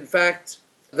that, in fact,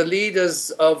 the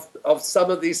leaders of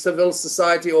some of these civil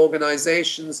society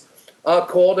organizations are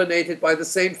coordinated by the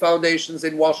same foundations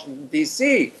in Washington,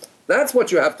 D.C. That's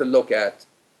what you have to look at,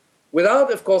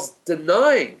 without, of course,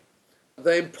 denying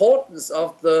the importance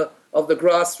of the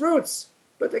grassroots.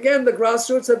 But again, the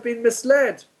grassroots have been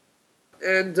misled.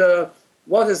 And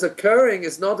what is occurring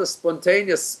is not a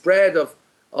spontaneous spread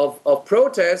of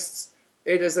protests.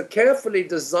 It is a carefully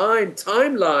designed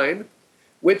timeline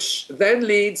which then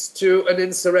leads to an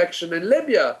insurrection in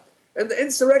Libya. And the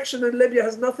insurrection in Libya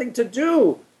has nothing to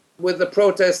do with the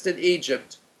protest in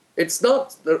Egypt. It's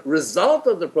not the result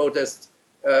of the protest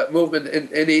movement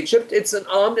in Egypt. It's an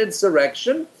armed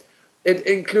insurrection. It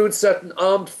includes certain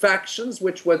armed factions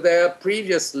which were there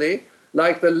previously,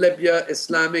 like the Libya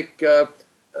Islamic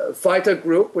fighter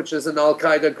group, which is an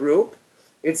al-Qaeda group.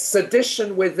 It's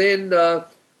sedition within the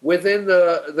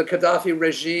Gaddafi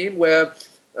regime, where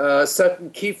certain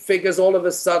key figures all of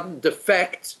a sudden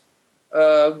defect,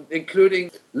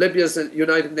 including Libya's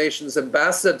United Nations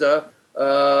ambassador,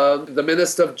 the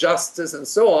Minister of Justice, and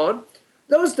so on.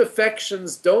 Those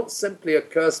defections don't simply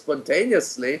occur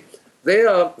spontaneously. They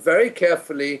are very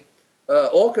carefully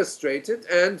orchestrated,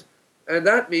 and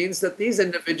that means that these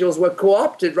individuals were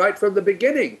co-opted right from the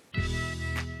beginning.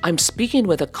 I'm speaking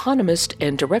with economist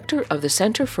and director of the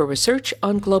Center for Research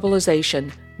on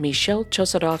Globalization, Michel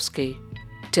Chossudovsky.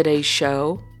 Today's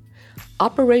show,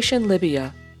 Operation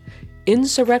Libya,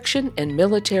 Insurrection and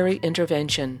Military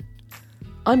Intervention.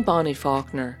 I'm Bonnie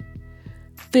Faulkner.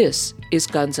 This is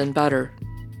Guns and Butter.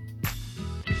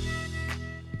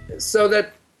 So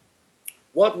that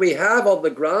what we have on the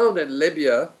ground in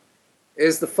Libya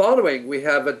is the following. We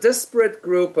have a disparate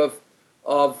group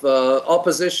of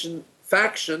opposition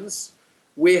factions.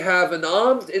 We have an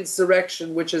armed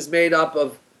insurrection which is made up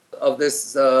of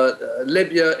this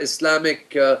Libya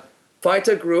Islamic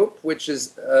fighter group, which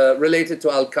is related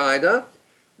to al-Qaeda.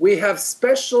 We have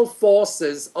special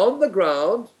forces on the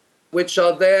ground which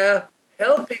are there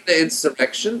helping the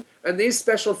insurrection. And these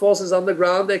special forces on the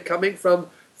ground, they're coming from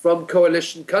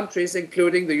coalition countries,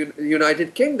 including the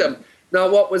United Kingdom. Now,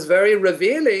 what was very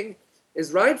revealing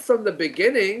is right from the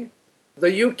beginning,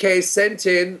 the UK sent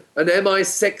in an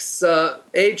MI6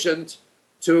 agent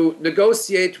to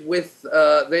negotiate with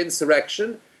the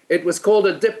insurrection. It was called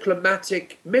a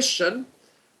diplomatic mission.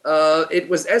 It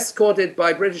was escorted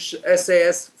by British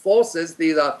SAS forces.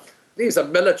 These are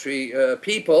military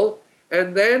people.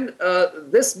 And then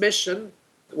this mission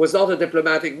was not a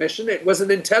diplomatic mission. It was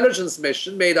an intelligence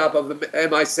mission made up of an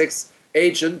MI6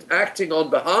 agent acting on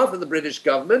behalf of the British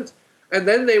government. And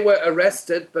then they were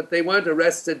arrested, but they weren't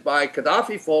arrested by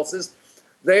Gaddafi forces.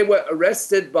 They were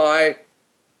arrested by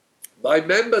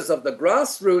members of the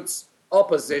grassroots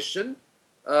opposition.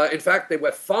 In fact, they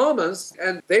were farmers,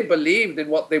 and they believed in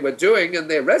what they were doing, and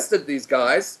they arrested these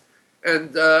guys.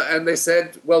 And they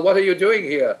said, well, what are you doing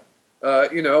here?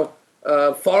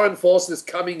 Foreign forces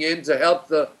coming in to help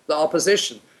the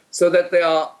opposition. So that there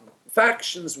are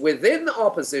factions within the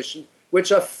opposition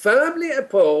which are firmly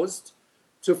opposed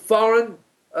to foreign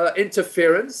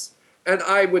interference. And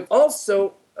I would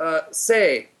also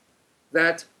say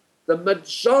that the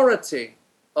majority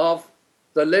of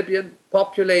the Libyan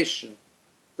population,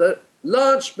 the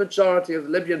large majority of the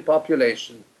Libyan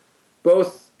population,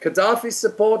 both Gaddafi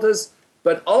supporters,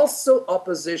 but also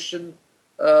opposition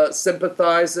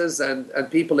sympathizers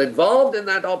and people involved in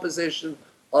that opposition,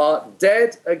 are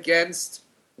dead against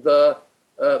the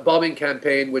bombing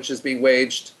campaign which is being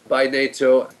waged by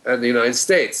NATO and the United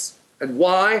States. And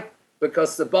why?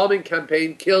 because the bombing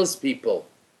campaign kills people.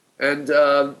 And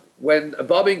when a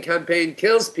bombing campaign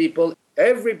kills people,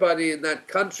 everybody in that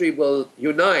country will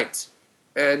unite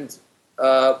and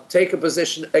take a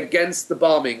position against the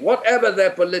bombing, whatever their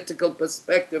political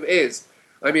perspective is.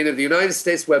 I mean, if the United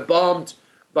States were bombed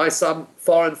by some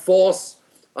foreign force,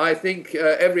 I think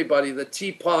everybody, the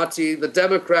Tea Party, the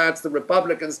Democrats, the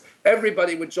Republicans,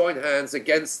 everybody would join hands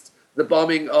against the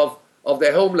bombing of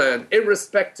their homeland,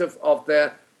 irrespective of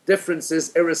their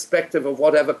differences, irrespective of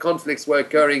whatever conflicts were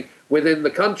occurring within the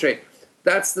country.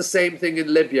 That's the same thing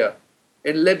in Libya.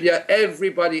 In Libya,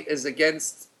 everybody is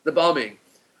against the bombing.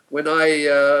 When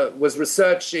I was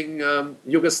researching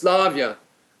Yugoslavia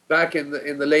back in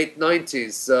the late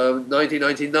 90s,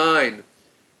 1999,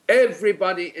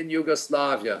 everybody in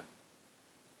Yugoslavia,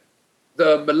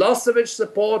 the Milosevic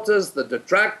supporters, the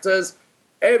detractors,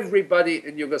 everybody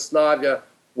in Yugoslavia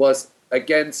was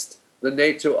against the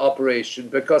NATO operation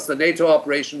because the NATO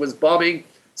operation was bombing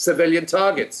civilian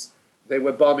targets. They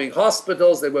were bombing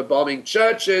hospitals, they were bombing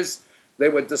churches, they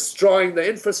were destroying the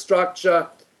infrastructure,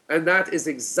 and that is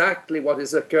exactly what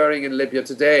is occurring in Libya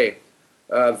today.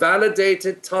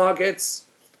 Validated targets,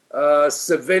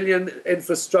 civilian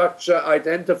infrastructure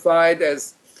identified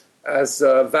as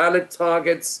valid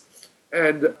targets,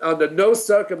 and under no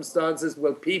circumstances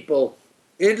will people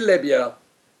in Libya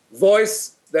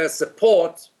voice their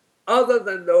support other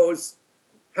than those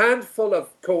handful of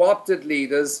co-opted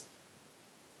leaders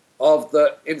of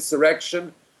the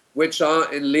insurrection, which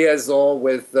are in liaison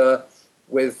with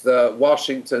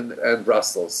Washington and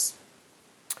Brussels.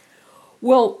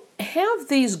 Well, have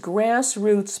these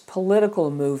grassroots political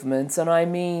movements, and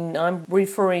I'm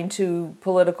referring to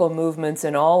political movements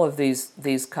in all of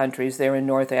these countries there in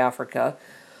North Africa,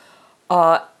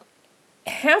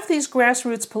 have these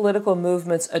grassroots political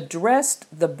movements addressed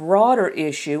the broader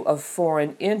issue of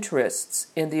foreign interests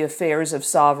in the affairs of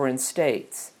sovereign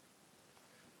states?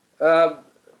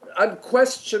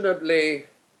 Unquestionably,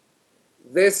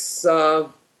 this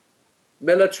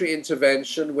military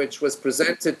intervention, which was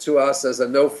presented to us as a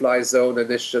no-fly zone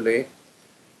initially,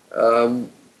 a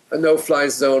no-fly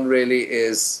zone really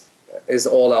is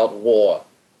all-out war.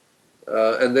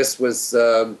 And this was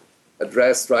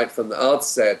addressed right from the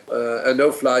outset. A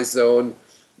no-fly zone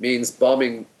means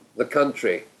bombing the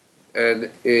country,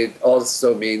 and it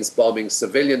also means bombing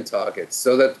civilian targets.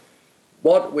 So that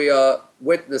what we are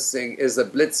witnessing is a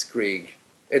blitzkrieg.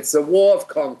 It's a war of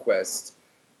conquest.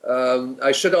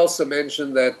 I should also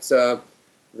mention that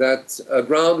a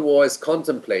ground war is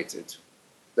contemplated.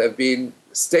 There have been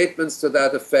statements to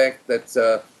that effect that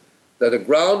a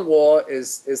ground war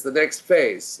is the next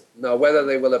phase. Now, whether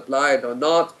they will apply it or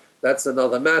not, that's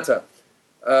another matter.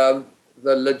 The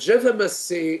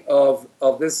legitimacy of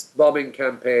this bombing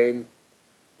campaign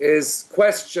is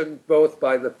questioned both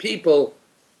by the people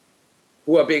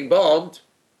who are being bombed.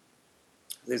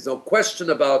 There's no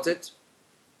question about it.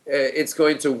 It's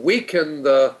going to weaken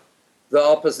the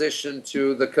opposition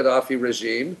to the Gaddafi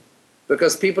regime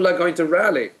because people are going to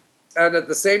rally. And at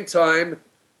the same time,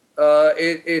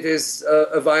 it is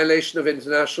a violation of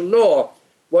international law.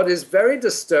 What is very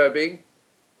disturbing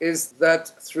is that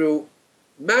through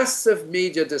massive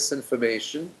media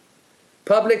disinformation,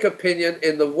 public opinion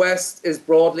in the West is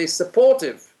broadly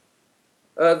supportive.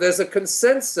 There's a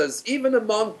consensus, even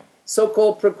among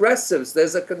so-called progressives,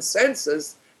 there's a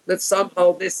consensus that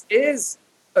somehow this is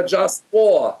a just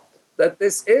war, that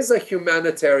this is a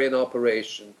humanitarian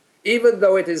operation, even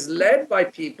though it is led by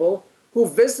people who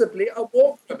visibly are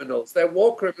war criminals. They're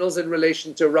war criminals in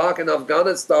relation to Iraq and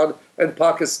Afghanistan and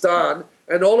Pakistan,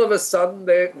 and all of a sudden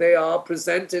they are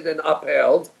presented and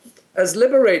upheld as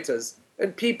liberators.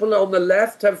 And people on the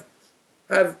left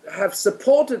have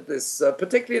supported this,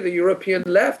 particularly the European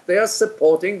left. They are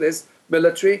supporting this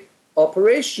military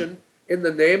operation in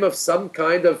the name of some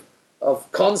kind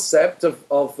of concept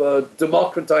of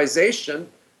democratization,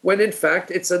 when in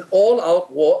fact it's an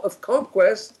all-out war of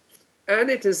conquest, and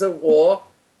it is a war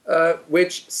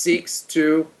which seeks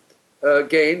to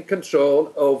gain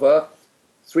control over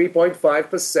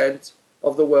 3.5%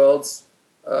 of the world's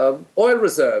oil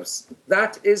reserves.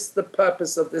 That is the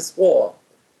purpose of this war.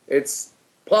 It's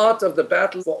part of the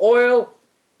battle for oil.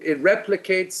 It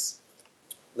replicates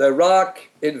the Iraq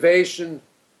invasion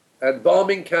and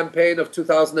bombing campaign of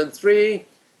 2003.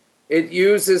 It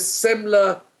uses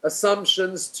similar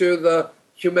assumptions to the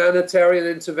humanitarian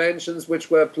interventions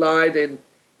which were applied in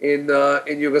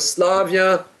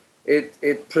Yugoslavia.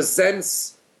 It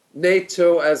presents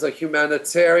NATO as a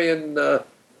humanitarian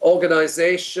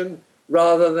organization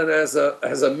rather than as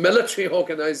a military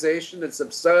organization. It's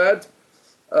absurd.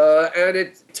 And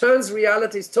it turns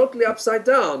realities totally upside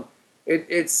down.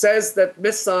 It says that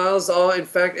missiles are, in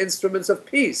fact, instruments of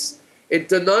peace. It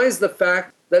denies the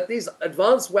fact that these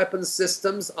advanced weapons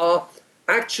systems are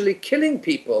actually killing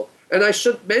people. And I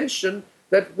should mention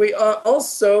that we are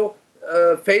also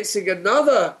facing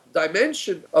another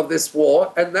dimension of this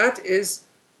war, and that is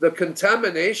the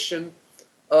contamination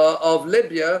of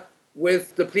Libya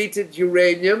with depleted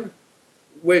uranium,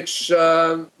 which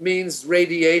means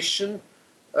radiation,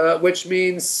 which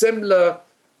means similar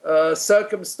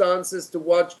circumstances to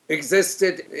what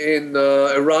existed in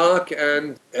Iraq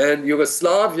and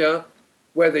Yugoslavia,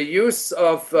 where the use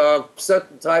of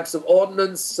certain types of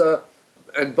ordnance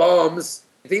and bombs,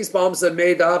 these bombs are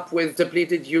made up with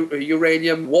depleted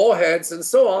uranium warheads and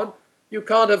so on. You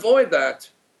can't avoid that.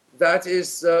 That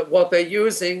is what they're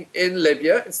using in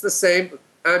Libya. It's the same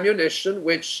ammunition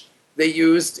which they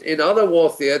used in other war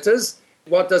theaters.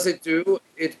 What does it do?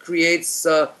 It creates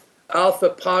alpha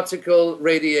particle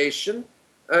radiation,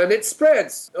 and it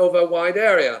spreads over a wide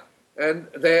area. And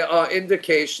there are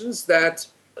indications that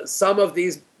some of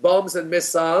these bombs and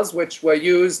missiles which were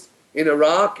used in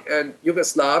Iraq and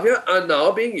Yugoslavia are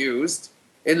now being used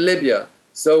in Libya.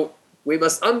 So we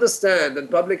must understand, and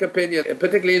public opinion,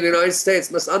 particularly in the United States,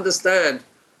 must understand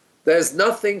there's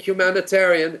nothing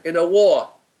humanitarian in a war.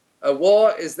 A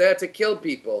war is there to kill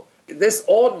people. This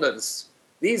ordnance,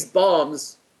 these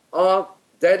bombs are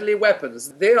deadly weapons.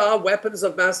 They are weapons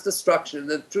of mass destruction in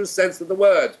the true sense of the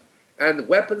word. And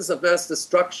weapons of mass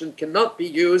destruction cannot be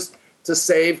used to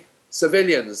save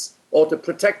civilians or to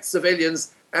protect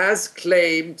civilians as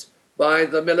claimed by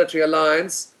the military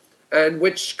alliance, and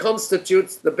which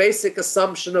constitutes the basic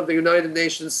assumption of the United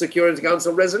Nations Security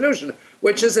Council resolution,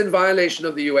 which is in violation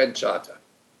of the UN Charter.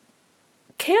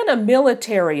 Can a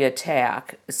military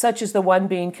attack, such as the one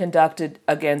being conducted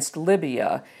against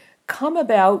Libya, come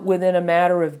about within a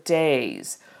matter of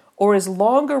days, or is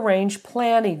longer-range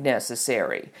planning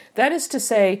necessary? That is to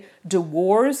say, do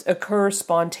wars occur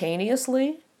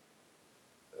spontaneously?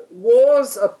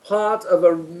 Wars are part of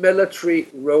a military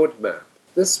roadmap.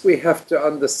 This we have to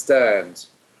understand.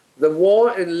 The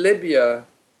war in Libya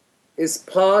is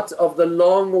part of the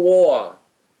long war.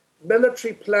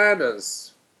 Military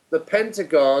planners, the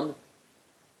Pentagon,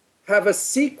 have a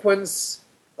sequence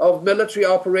of military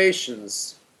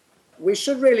operations. We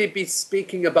should really be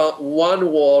speaking about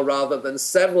one war rather than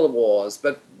several wars,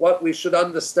 but what we should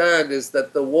understand is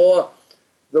that the war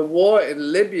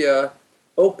in Libya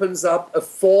opens up a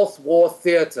fourth war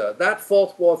theater. That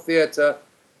fourth war theater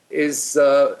is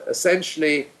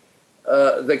essentially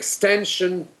the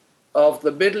extension of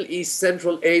the Middle East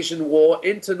Central Asian War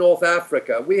into North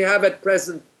Africa. We have at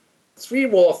present 3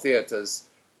 war theaters,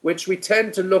 which we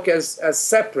tend to look as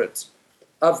separate: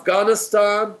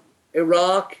 Afghanistan,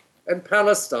 Iraq, and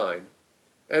Palestine.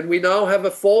 And we now have a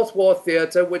 4th war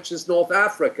theater, which is North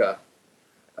Africa.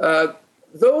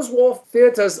 Those war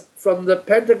theaters, from the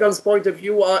Pentagon's point of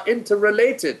view, are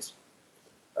interrelated.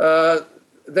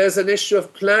 There's an issue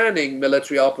of planning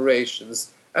military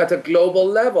operations at a global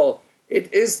level.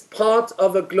 It is part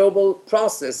of a global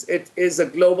process. It is a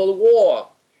global war.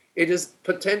 It is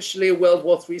potentially a World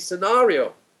War III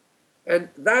scenario. And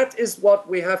that is what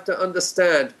we have to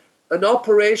understand. An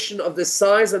operation of this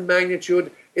size and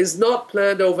magnitude is not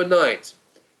planned overnight.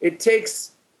 It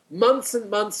takes months and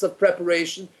months of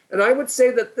preparation. And I would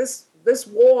say that this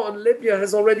war on Libya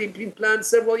has already been planned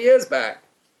several years back.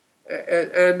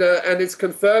 And it's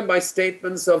confirmed by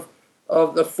statements of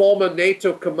the former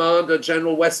NATO commander,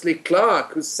 General Wesley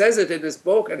Clark, who says it in his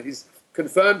book, and he's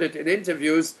confirmed it in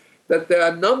interviews, that there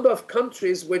are a number of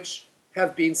countries which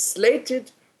have been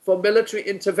slated for military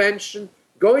intervention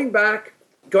going back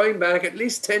at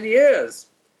least 10 years.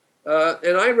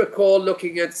 And I recall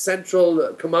looking at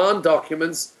Central Command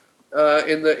documents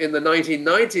in the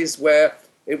 1990s, where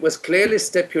it was clearly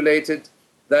stipulated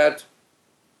that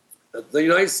the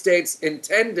United States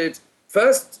intended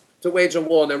first to wage a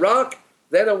war in Iraq,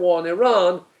 then a war in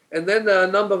Iran, and then there are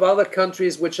a number of other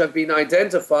countries which have been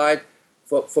identified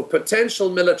for potential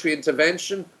military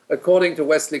intervention. According to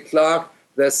Wesley Clark,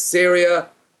 there's Syria,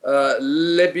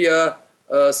 Libya,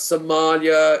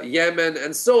 Somalia, Yemen,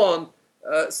 and so on.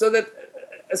 So that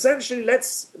essentially,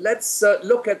 let's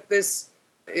look at this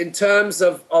in terms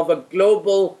of a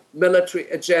global military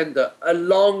agenda, a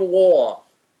long war,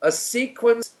 a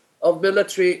sequence of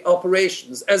military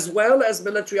operations, as well as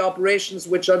military operations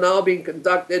which are now being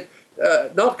conducted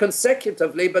not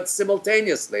consecutively, but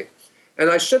simultaneously. And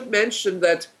I should mention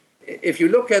that if you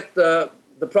look at the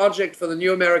project for the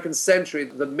New American Century,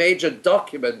 the major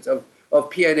document of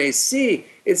PNAC,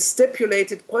 it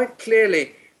stipulated quite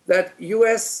clearly that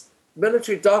U.S.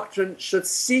 military doctrine should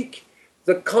seek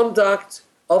the conduct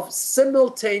of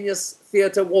simultaneous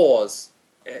theater wars,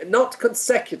 not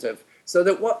consecutive. So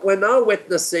that what we're now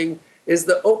witnessing is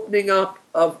the opening up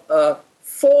of a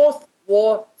fourth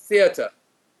war theater.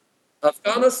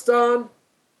 Afghanistan,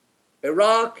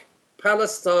 Iraq,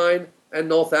 Palestine, and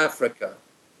North Africa.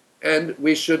 And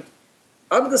we should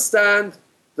understand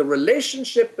the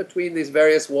relationship between these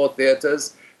various war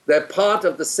theaters. They're part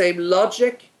of the same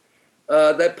logic.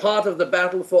 They're part of the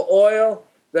battle for oil.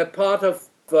 They're part of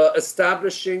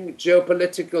establishing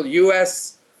geopolitical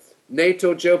U.S.,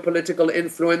 NATO geopolitical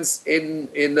influence in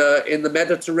the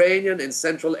Mediterranean, in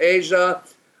Central Asia,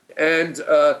 and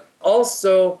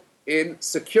also in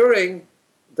securing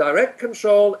direct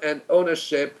control and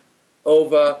ownership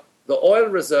over the oil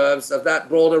reserves of that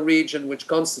broader region, which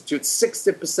constitutes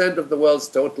 60% of the world's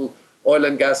total oil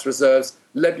and gas reserves.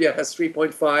 Libya has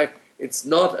 3.5. It's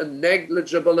not a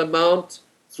negligible amount.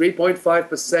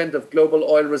 3.5% of global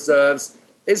oil reserves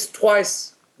is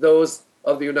twice those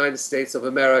of the United States of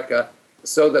America.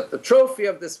 So that the trophy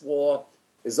of this war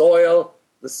is oil.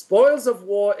 The spoils of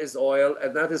war is oil,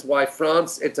 and that is why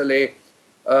France, Italy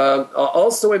are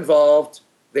also involved.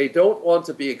 They don't want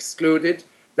to be excluded.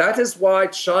 That is why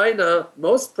China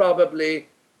most probably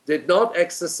did not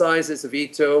exercise its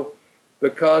veto,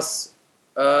 because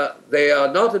they are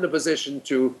not in a position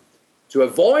to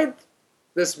avoid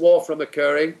this war from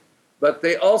occurring, but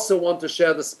they also want to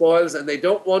share the spoils, and they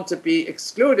don't want to be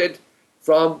excluded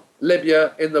from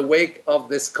Libya in the wake of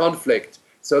this conflict.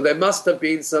 So there must have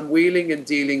been some wheeling and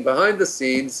dealing behind the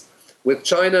scenes with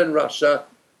China and Russia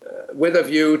with a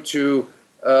view to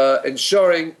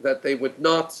ensuring that they would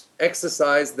not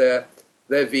exercise their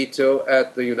veto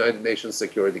at the United Nations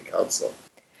Security Council.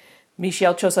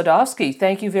 Michel Chossudovsky,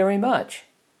 thank you very much.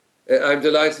 I'm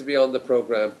delighted to be on the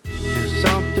program. There's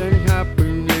something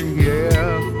happening here.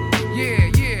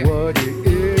 Yeah. What it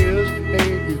is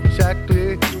ain't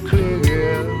exactly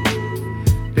clear.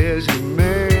 There's a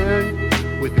man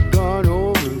with a gun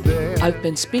over there. I've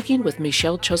been speaking with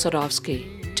Michel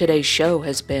Chossudovsky. Today's show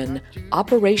has been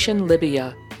Operation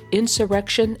Libya,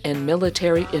 Insurrection and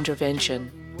Military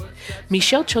Intervention.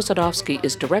 Michel Chossudovsky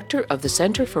is director of the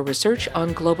Center for Research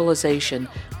on Globalization,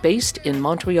 based in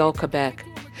Montreal, Quebec.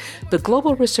 The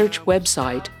Global Research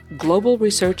website,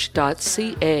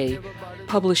 globalresearch.ca,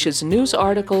 publishes news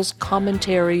articles,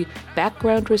 commentary,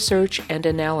 background research, and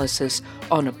analysis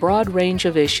on a broad range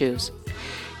of issues.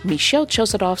 Michel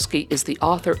Chossudovsky is the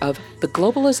author of The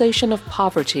Globalization of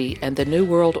Poverty and the New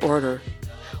World Order,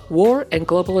 War and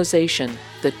Globalization,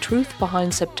 The Truth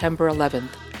Behind September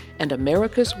 11th, and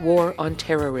America's War on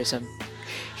Terrorism.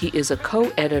 He is a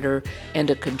co-editor and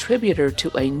a contributor to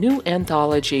a new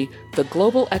anthology, The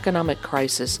Global Economic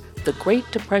Crisis, The Great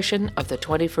Depression of the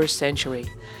 21st Century.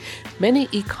 Many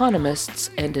economists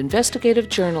and investigative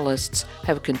journalists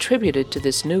have contributed to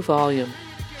this new volume.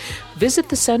 Visit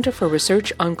the Center for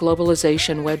Research on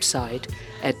Globalization website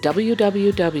at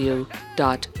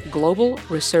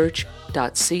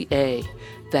www.globalresearch.ca.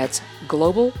 That's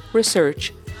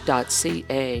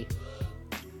globalresearch.ca.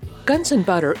 Guns and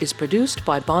Butter is produced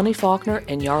by Bonnie Faulkner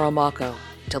and Yarrow Mako.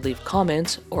 To leave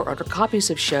comments or order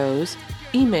copies of shows,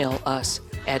 email us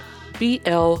at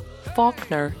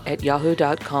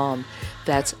blfaulkner@yahoo.com.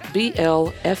 That's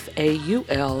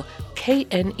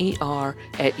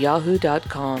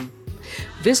blfaulkner@yahoo.com.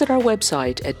 Visit our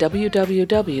website at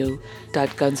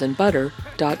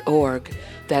www.gunsandbutter.org.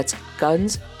 That's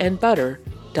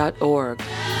gunsandbutter.org.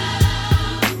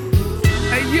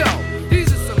 Hey yo, these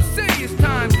are some serious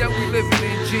times that we living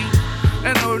in, G.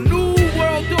 And a new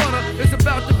world order is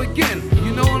about to begin.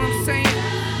 You know what I'm saying?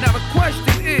 Now the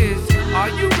question is, are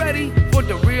you ready for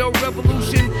the real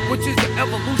revolution, which is the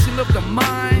evolution of the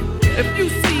mind? If you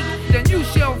seek, then you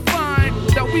shall find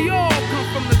that we all come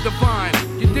from the divine.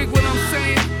 You dig what I'm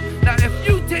saying? Now if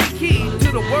you take heed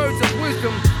to the words of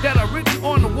wisdom that are written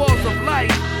on the walls of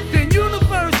life, then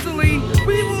universally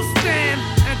we will stand,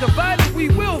 and divided we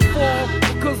will fall,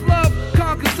 because love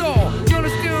conquers all. You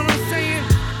understand what I'm saying?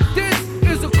 This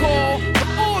is a call for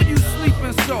all you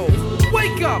sleeping souls.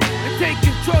 Wake up and take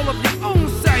control of your own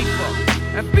cipher,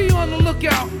 and be on the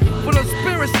lookout for the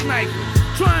spirit snipers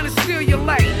trying to steal your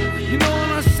light. You know